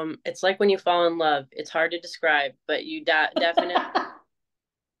 it's like when you fall in love. It's hard to describe, but you definitely,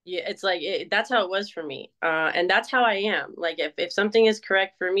 yeah, it's like that's how it was for me. And that's how I am. Like if something is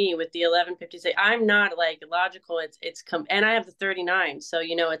correct for me with the 1156, I'm not like logical. And I have the 39. So,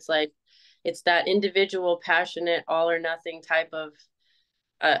 it's like it's that individual, passionate, all or nothing type of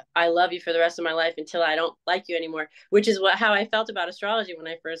I love you for the rest of my life until I don't like you anymore, which is how I felt about astrology when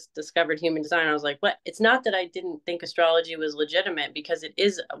I first discovered human design. I was like, what? It's not that I didn't think astrology was legitimate, because it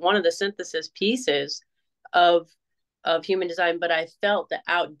is one of the synthesis pieces of human design, but I felt the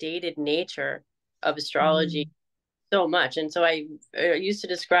outdated nature of astrology Mm. so much. And so I used to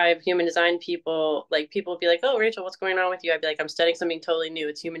describe human design people, like people would be like, oh, Rachel, what's going on with you? I'd be like, I'm studying something totally new.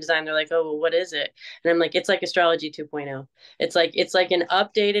 It's human design. They're like, oh, well, what is it? And I'm like, it's like astrology 2.0. It's like an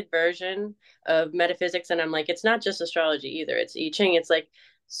updated version of metaphysics. And I'm like, it's not just astrology either. It's I Ching.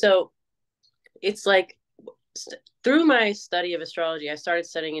 So it's like through my study of astrology, I started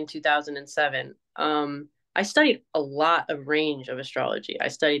studying in 2007. I studied a lot of range of astrology. I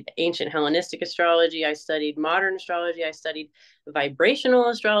studied ancient Hellenistic astrology. I studied modern astrology. I studied vibrational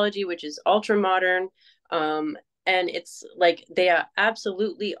astrology, which is ultra modern. And it's like they are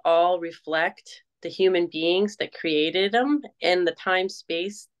absolutely all reflect the human beings that created them and the time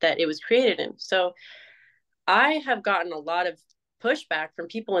space that it was created in. So I have gotten a lot of pushback from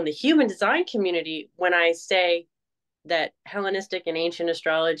people in the human design community when I say that Hellenistic and ancient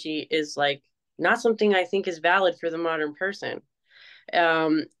astrology is like not something I think is valid for the modern person.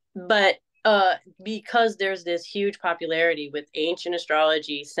 But because there's this huge popularity with ancient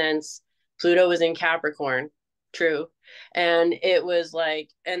astrology since Pluto was in Capricorn, true. And it was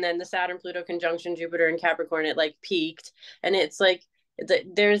like, and then the Saturn Pluto conjunction Jupiter in Capricorn, it like peaked. And it's like,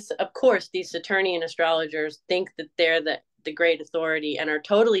 there's, of course, these Saturnian astrologers think that they're the great authority and are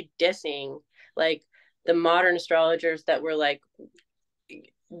totally dissing like the modern astrologers that were like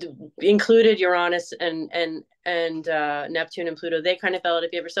included Uranus and Neptune and Pluto. They kind of fell out of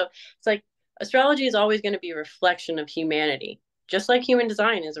favor. So it's like astrology is always going to be a reflection of humanity, just like human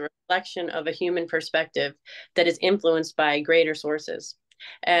design is a reflection of a human perspective that is influenced by greater sources.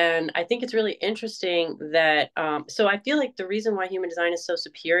 And I think it's really interesting that, so I feel like the reason why human design is so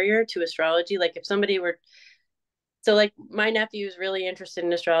superior to astrology, like if somebody were, so like my nephew is really interested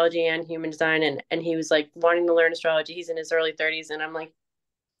in astrology and human design, and he was like wanting to learn astrology. He's in his early 30s, and I'm like,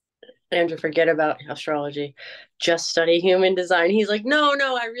 Andrew, forget about astrology. Just study human design. He's like, no,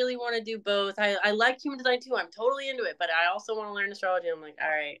 no, I really want to do both. I like human design too. I'm totally into it, but I also want to learn astrology. I'm like,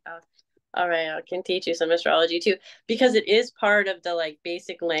 all right, I can teach you some astrology too, because it is part of the like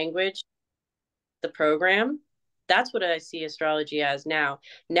basic language, the program. That's what I see astrology as now.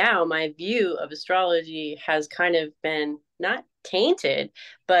 Now, my view of astrology has kind of been not tainted,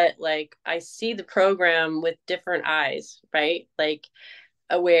 but like I see the program with different eyes, right? Like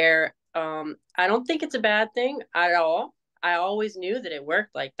where I don't think it's a bad thing at all. I always knew that it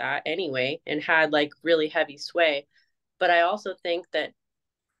worked like that anyway and had like really heavy sway. But I also think that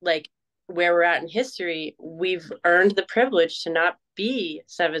like where we're at in history, we've earned the privilege to not be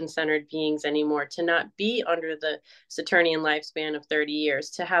seven centered beings anymore, to not be under the Saturnian lifespan of 30 years,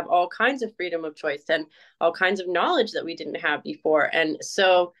 to have all kinds of freedom of choice and all kinds of knowledge that we didn't have before. And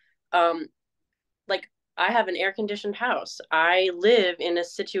so, like, I have an air conditioned house. I live in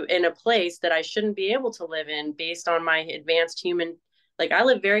a place that I shouldn't be able to live in based on my advanced human. Like I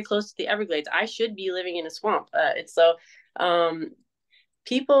live very close to the Everglades. I should be living in a swamp. It's so um,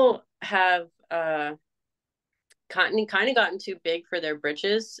 people have kind of gotten too big for their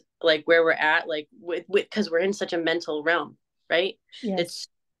britches, like where we're at, like with because we're in such a mental realm, right? Yes. It's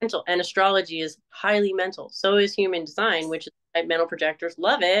mental, and astrology is highly mental. So is human design, which is like mental projectors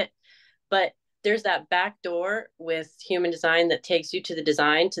love it, but there's that back door with human design that takes you to the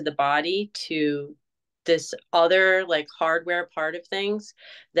design, to the body, to this other like hardware part of things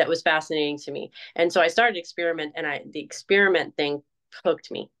that was fascinating to me. And so I started experiment, and the experiment thing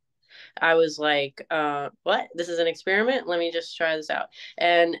hooked me. I was like, what? This is an experiment? Let me just try this out.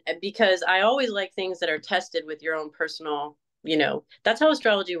 And because I always like things that are tested with your own personal, that's how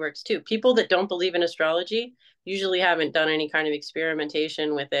astrology works too. People that don't believe in astrology usually haven't done any kind of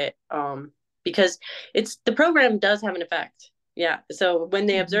experimentation with it. because it's the program does have an effect. Yeah. So when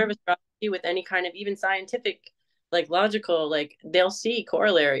they observe Mm-hmm. astrology with any kind of even scientific, like logical, like they'll see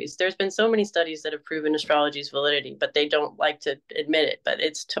corollaries. There's been so many studies that have proven astrology's validity, but they don't like to admit it. But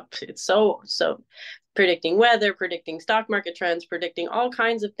it's so predicting weather, predicting stock market trends, predicting all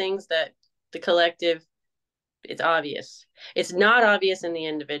kinds of things that the collective, it's obvious. It's not obvious in the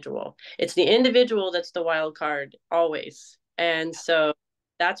individual. It's the individual that's the wild card always. And so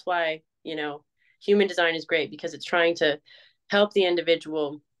that's why, human design is great because it's trying to help the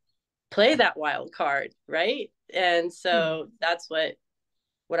individual play that wild card, right? And Mm-hmm. so that's what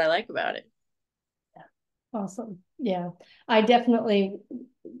I like about it. Awesome. Yeah. I definitely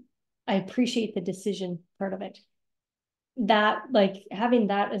I appreciate the decision part of it. That like having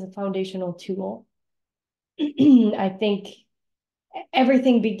that as a foundational tool, I think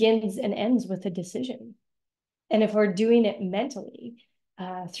everything begins and ends with a decision. And if we're doing it mentally,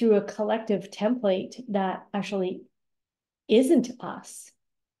 through a collective template that actually isn't us,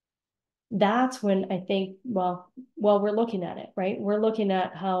 that's when I think, well, we're looking at it, right? We're looking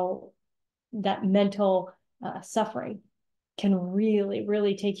at how that mental suffering can really,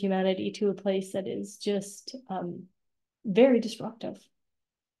 really take humanity to a place that is just very destructive.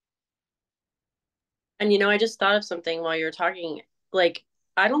 And I just thought of something while you were talking. Like,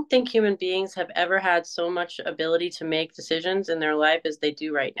 I don't think human beings have ever had so much ability to make decisions in their life as they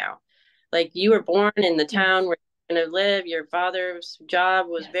do right now. Like, you were born in the town Yes. where you're going to live, your father's job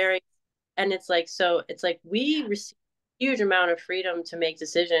was Yes. very, and it's like we receive a huge amount of freedom to make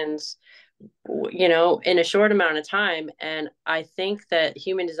decisions, in a short amount of time. And I think that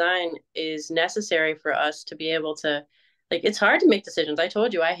human design is necessary for us to be able to, like, it's hard to make decisions. I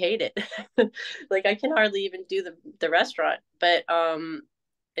told you I hate it. Like, I can hardly even do the restaurant, but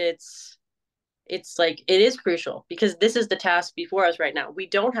it's like it is crucial because this is the task before us right now. We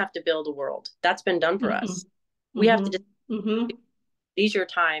don't have to build a world. That's been done for Mm-hmm. us. We have to Mm-hmm. just Mm-hmm. leisure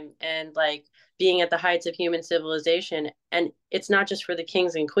time and like being at the heights of human civilization. And it's not just for the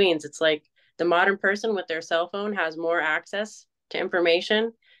kings and queens. It's like the modern person with their cell phone has more access to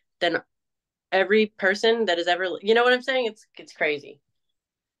information than every person that has ever, you know what I'm saying? It's crazy.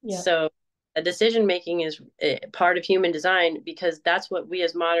 Yeah. So a decision making is part of human design because that's what we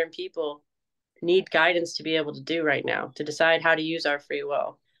as modern people need guidance to be able to do right now, to decide how to use our free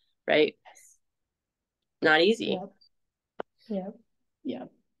will, right? Yes. Not easy. Yeah. Yeah. Yeah.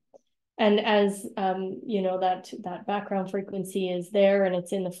 And as that background frequency is there and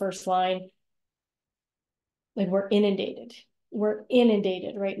it's in the first line, like we're inundated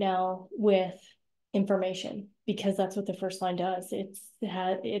right now with information because that's what the first line does. It's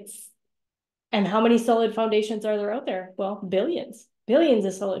and how many solid foundations are there out there? Well, billions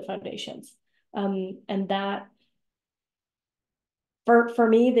of solid foundations. And that for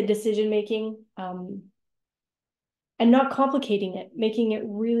me, the decision making, and not complicating it, making it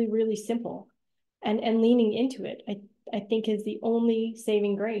really, really simple and leaning into it, I think is the only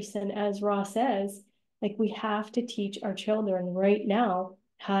saving grace. And as Ross says, like we have to teach our children right now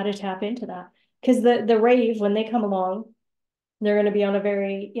how to tap into that. Because the rave, when they come along, they're going to be on a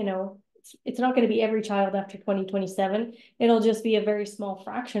very, it's not going to be every child after 2027. It'll just be a very small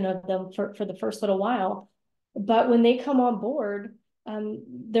fraction of them for the first little while. But when they come on board,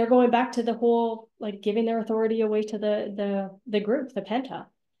 they're going back to the whole like giving their authority away to the group, the penta.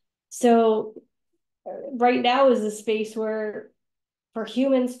 So right now is a space where for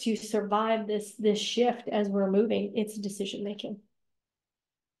humans to survive this shift as we're moving, it's decision making.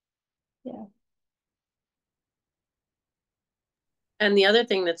 Yeah. And the other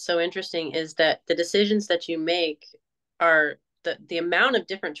thing that's so interesting is that the decisions that you make are the amount of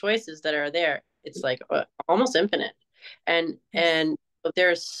different choices that are there. It's like almost infinite, Yes. and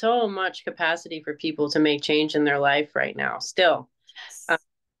there's so much capacity for people to make change in their life right now. Still, uh, Yes.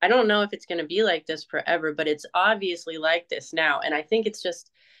 I don't know if it's going to be like this forever, but it's obviously like this now. And I think it's just,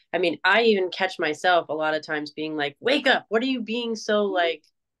 I mean, I even catch myself a lot of times being like, "Wake up! What are you being so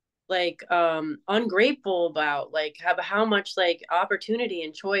ungrateful about, like how much like opportunity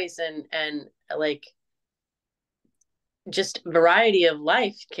and choice and like just variety of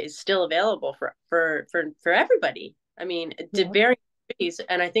life is still available for everybody. I mean, to Yeah. varying degrees.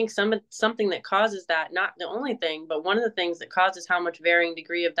 And I think something that causes that, not the only thing, but one of the things that causes how much varying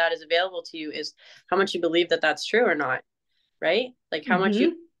degree of that is available to you is how much you believe that that's true or not, right? Like how much you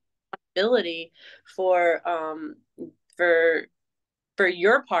Mm-hmm. ability for for for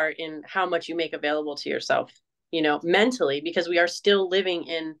your part in how much you make available to yourself, mentally, because we are still living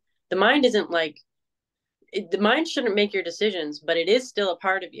in the mind isn't like the mind shouldn't make your decisions, but it is still a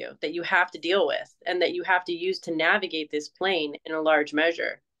part of you that you have to deal with and that you have to use to navigate this plane in a large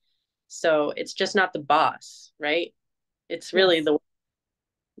measure. So it's just not the boss, right? It's really Yes. the,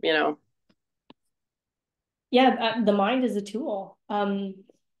 you know. Yeah, the mind is a tool.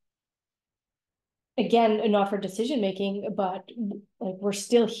 Again, not for decision making, but like we're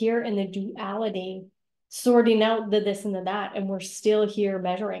still here in the duality, sorting out the this and the that, and we're still here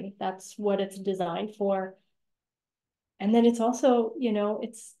measuring. That's what it's designed for. And then it's also,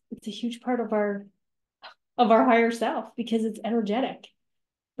 it's a huge part of our higher self because it's energetic,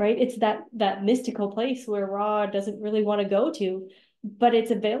 right? It's that mystical place where raw doesn't really want to go to, but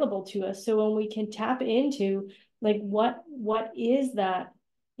it's available to us. So when we can tap into like what is that,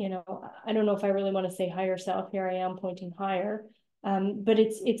 I don't know if I really want to say higher self. Here I am pointing higher. But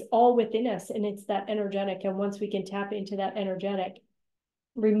it's all within us and it's that energetic. And once we can tap into that energetic,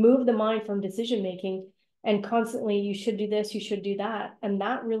 remove the mind from decision making and constantly you should do this, you should do that. And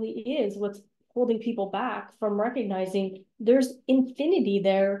that really is what's holding people back from recognizing there's infinity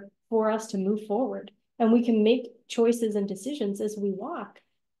there for us to move forward. And we can make choices and decisions as we walk.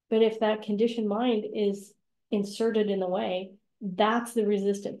 But if that conditioned mind is inserted in the way, that's the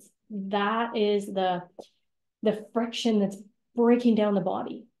resistance. That is the friction that's breaking down the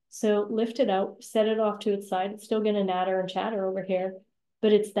body. So lift it out, set it off to its side. It's still going to natter and chatter over here,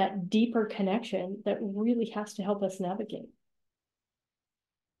 but it's that deeper connection that really has to help us navigate.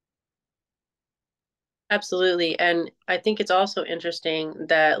 Absolutely. And I think it's also interesting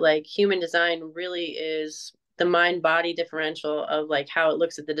that like human design really is the mind body differential of like how it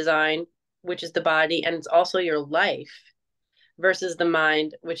looks at the design, which is the body, and it's also your life versus the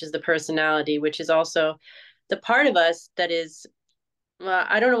mind, which is the personality, which is also the part of us that is, well,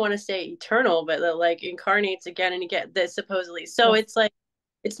 I don't want to say eternal, but that like incarnates again and again, that supposedly. So Yes. it's like,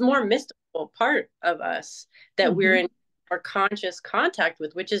 it's more mystical part of us that we're in Mm-hmm. our conscious contact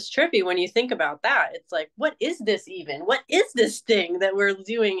with, which is trippy when you think about that. It's like, what is this even? What is this thing that we're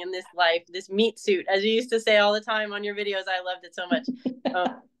doing in this life, this meat suit, as you used to say all the time on your videos? I loved it so much.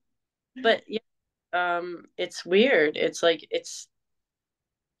 Um, but yeah, it's weird. It's like it's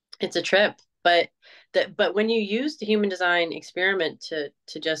a trip. But when you use the human design experiment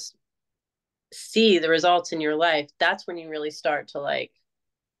to just see the results in your life, that's when you really start to like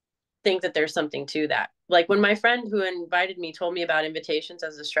think that there's something to that. Like when my friend who invited me told me about invitations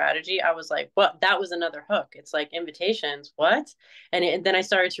as a strategy, I was like, well, that was another hook. It's like invitations, what? And then I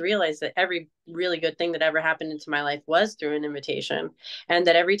started to realize that every really good thing that ever happened into my life was through an invitation. And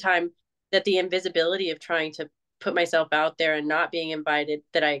that every time that the invisibility of trying to put myself out there and not being invited,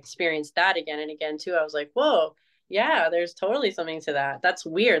 that I experienced that again and again too. I was like, whoa, yeah, there's totally something to that. That's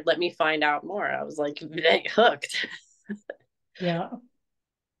weird. Let me find out more. I was like hooked. Yeah.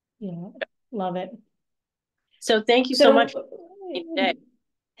 Yeah. Love it. So thank you so much So, for today.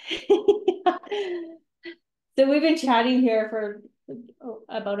 so we've been chatting here for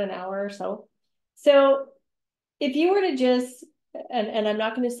about an hour or so. So if you were to just, and I'm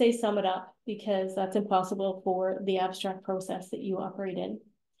not going to say sum it up because that's impossible for the abstract process that you operate in.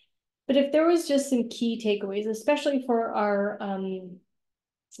 But if there was just some key takeaways, especially for our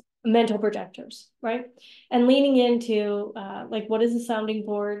mental projectors, right? And leaning into like what is a sounding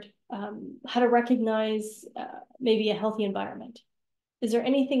board, how to recognize maybe a healthy environment. Is there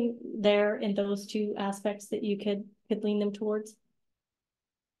anything there in those two aspects that you could lean them towards?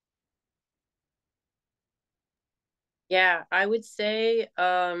 Yeah, I would say,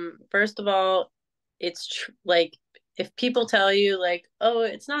 first of all, like if people tell you like, oh,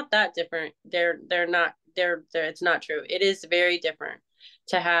 it's not that different, they're not they're it's not true. It is very different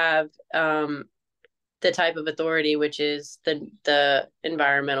to have the type of authority, which is the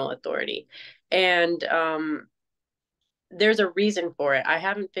environmental authority. And there's a reason for it. I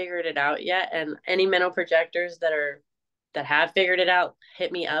haven't figured it out yet. And any mental projectors that have figured it out,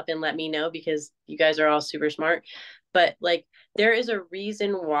 hit me up and let me know because you guys are all super smart. But like there is a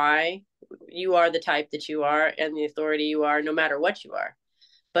reason why you are the type that you are and the authority you are, no matter what you are.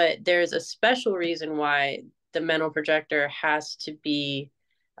 But there's a special reason why the mental projector has to be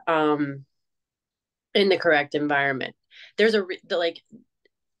um in the correct environment. There's like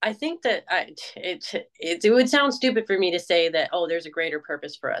I think that it would sound stupid for me to say that, oh, there's a greater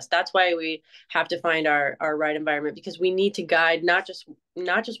purpose for us. That's why we have to find our right environment, because we need to guide not just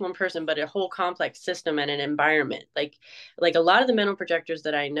one person, but a whole complex system and an environment. Like a lot of the mental projectors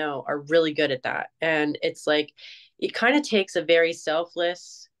that I know are really good at that. And it's like it kind of takes a very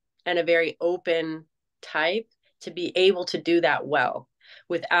selfless and a very open type to be able to do that well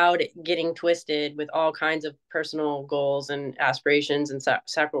without getting twisted with all kinds of personal goals and aspirations and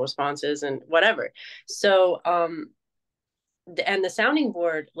sacral responses and whatever. So, and the sounding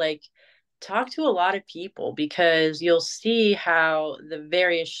board, like talk to a lot of people, because you'll see how the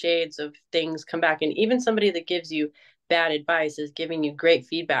various shades of things come back. And even somebody that gives you bad advice is giving you great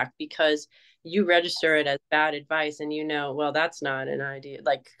feedback, because you register it as bad advice, and you know, well, that's not an idea.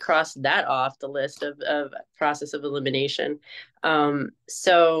 Like, cross that off the list of process of elimination.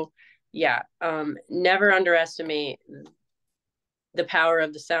 So yeah, never underestimate the power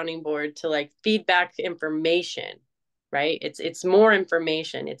of the sounding board to like feedback information, right? It's more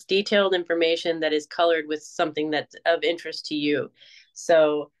information. It's detailed information that is colored with something that's of interest to you.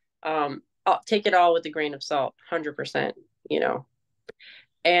 So I'll take it all with a grain of salt, 100%, you know.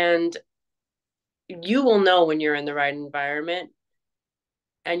 And you will know when you're in the right environment,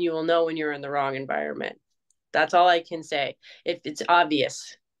 and you will know when you're in the wrong environment. That's all I can say. If it's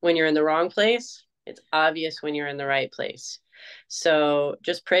obvious when you're in the wrong place, it's obvious when you're in the right place. So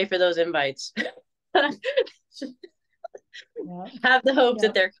just pray for those invites. Yeah. Have the hope Yeah.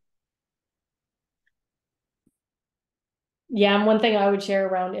 that they're. Yeah. And one thing I would share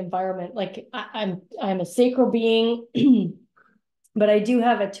around environment, like I'm a sacral being, but I do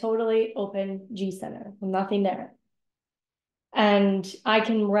have a totally open G center, nothing there. And I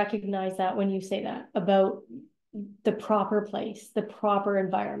can recognize that when you say that about the proper place, the proper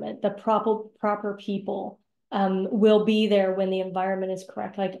environment, the proper people will be there when the environment is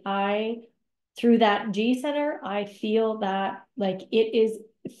correct. Like through that G center, I feel that like it is,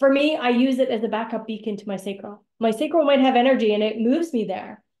 for me, I use it as a backup beacon to my sacral. My sacral might have energy and it moves me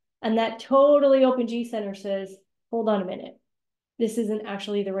there. And that totally open G center says, hold on a minute. This isn't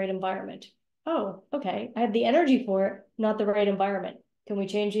actually the right environment. Oh, okay. I have the energy for it, not the right environment. Can we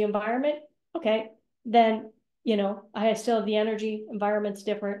change the environment? Okay. Then, I still have the energy, environment's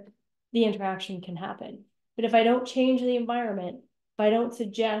different. The interaction can happen. But if I don't change the environment, if I don't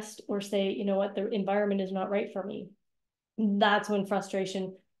suggest or say, you know what, the environment is not right for me, that's when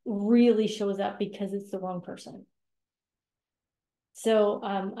frustration really shows up because it's the wrong person. So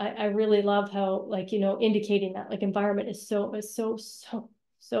I really love how, like, indicating that like environment is so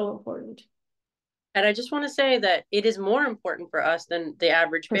important. And I just want to say that it is more important for us than the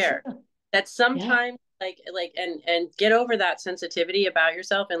average For bear. sure. That Yeah. sometimes and get over that sensitivity about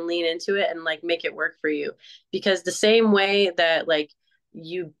yourself and lean into it and like make it work for you. Because the same way that like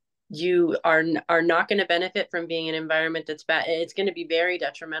you you are not going to benefit from being in an environment that's bad, it's going to be very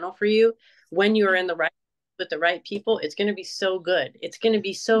detrimental for you. When you're in the right with the right people, it's going to be so good. It's going to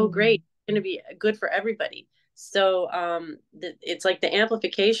be so Mm-hmm. great. It's going to be good for everybody. So it's like the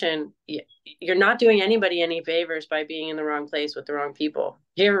amplification. You're not doing anybody any favors by being in the wrong place with the wrong people.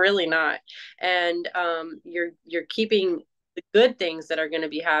 You're really not. And you're keeping the good things that are going to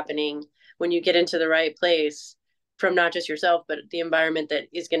be happening when you get into the right place from not just yourself, but the environment that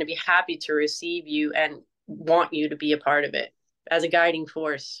is going to be happy to receive you and want you to be a part of it as a guiding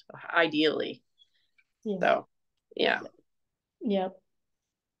force, ideally. Yeah. So, yeah. Yeah.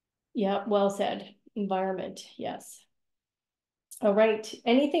 Yeah. Well said. Environment. Yes. All right.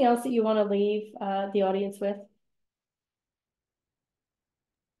 Anything else that you want to leave the audience with?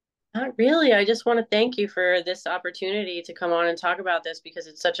 Not really. I just want to thank you for this opportunity to come on and talk about this, because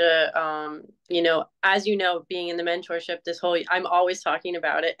it's such a, as you know, being in the mentorship, I'm always talking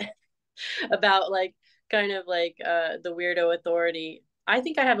about it, about like kind of like the weirdo authority. I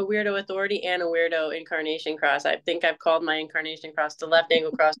think I have a weirdo authority and a weirdo incarnation cross. I think I've called my incarnation cross the left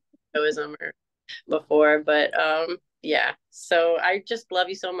angle cross weirdoism or before, but yeah. So I just love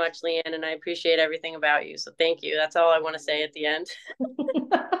you so much, Leanne, and I appreciate everything about you. So thank you. That's all I want to say at the end.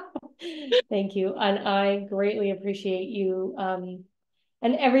 Thank you. And I greatly appreciate you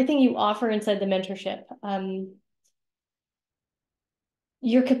and everything you offer inside the mentorship.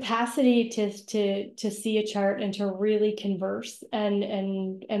 Your capacity to see a chart and to really converse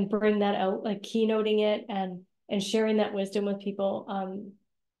and bring that out, like keynoting it and sharing that wisdom with people.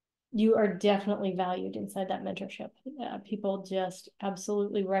 You are definitely valued inside that mentorship. People just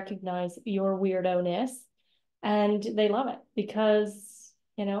absolutely recognize your weirdo-ness and they love it because,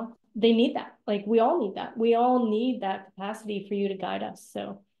 they need that. Like we all need that. We all need that capacity for you to guide us.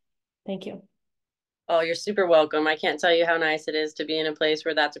 So thank you. Oh, you're super welcome. I can't tell you how nice it is to be in a place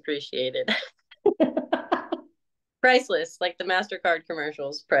where that's appreciated. Priceless, like the MasterCard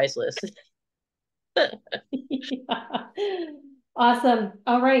commercials, priceless. Yeah. Awesome.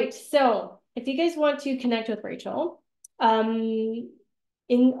 All right. So if you guys want to connect with Rachael, on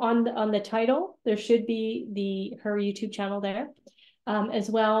the title, there should be her YouTube channel there. As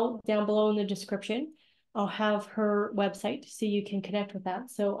well, down below in the description, I'll have her website so you can connect with that.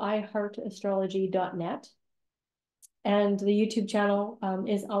 So iheartastrology.net. And the YouTube channel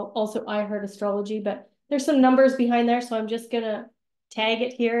is also iHeartAstrology, but there's some numbers behind there. So I'm just gonna tag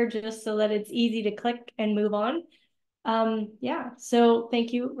it here just so that it's easy to click and move on. Yeah, so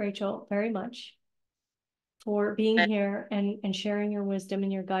thank you, Rachel, very much for being here and sharing your wisdom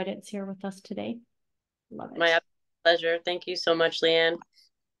and your guidance here with us today. Love it. My pleasure. Thank you so much, Leanne.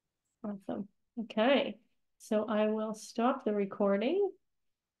 Awesome. Okay, so I will stop the recording,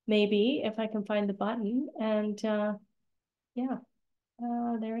 maybe if I can find the button, and yeah,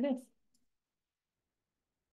 there it is.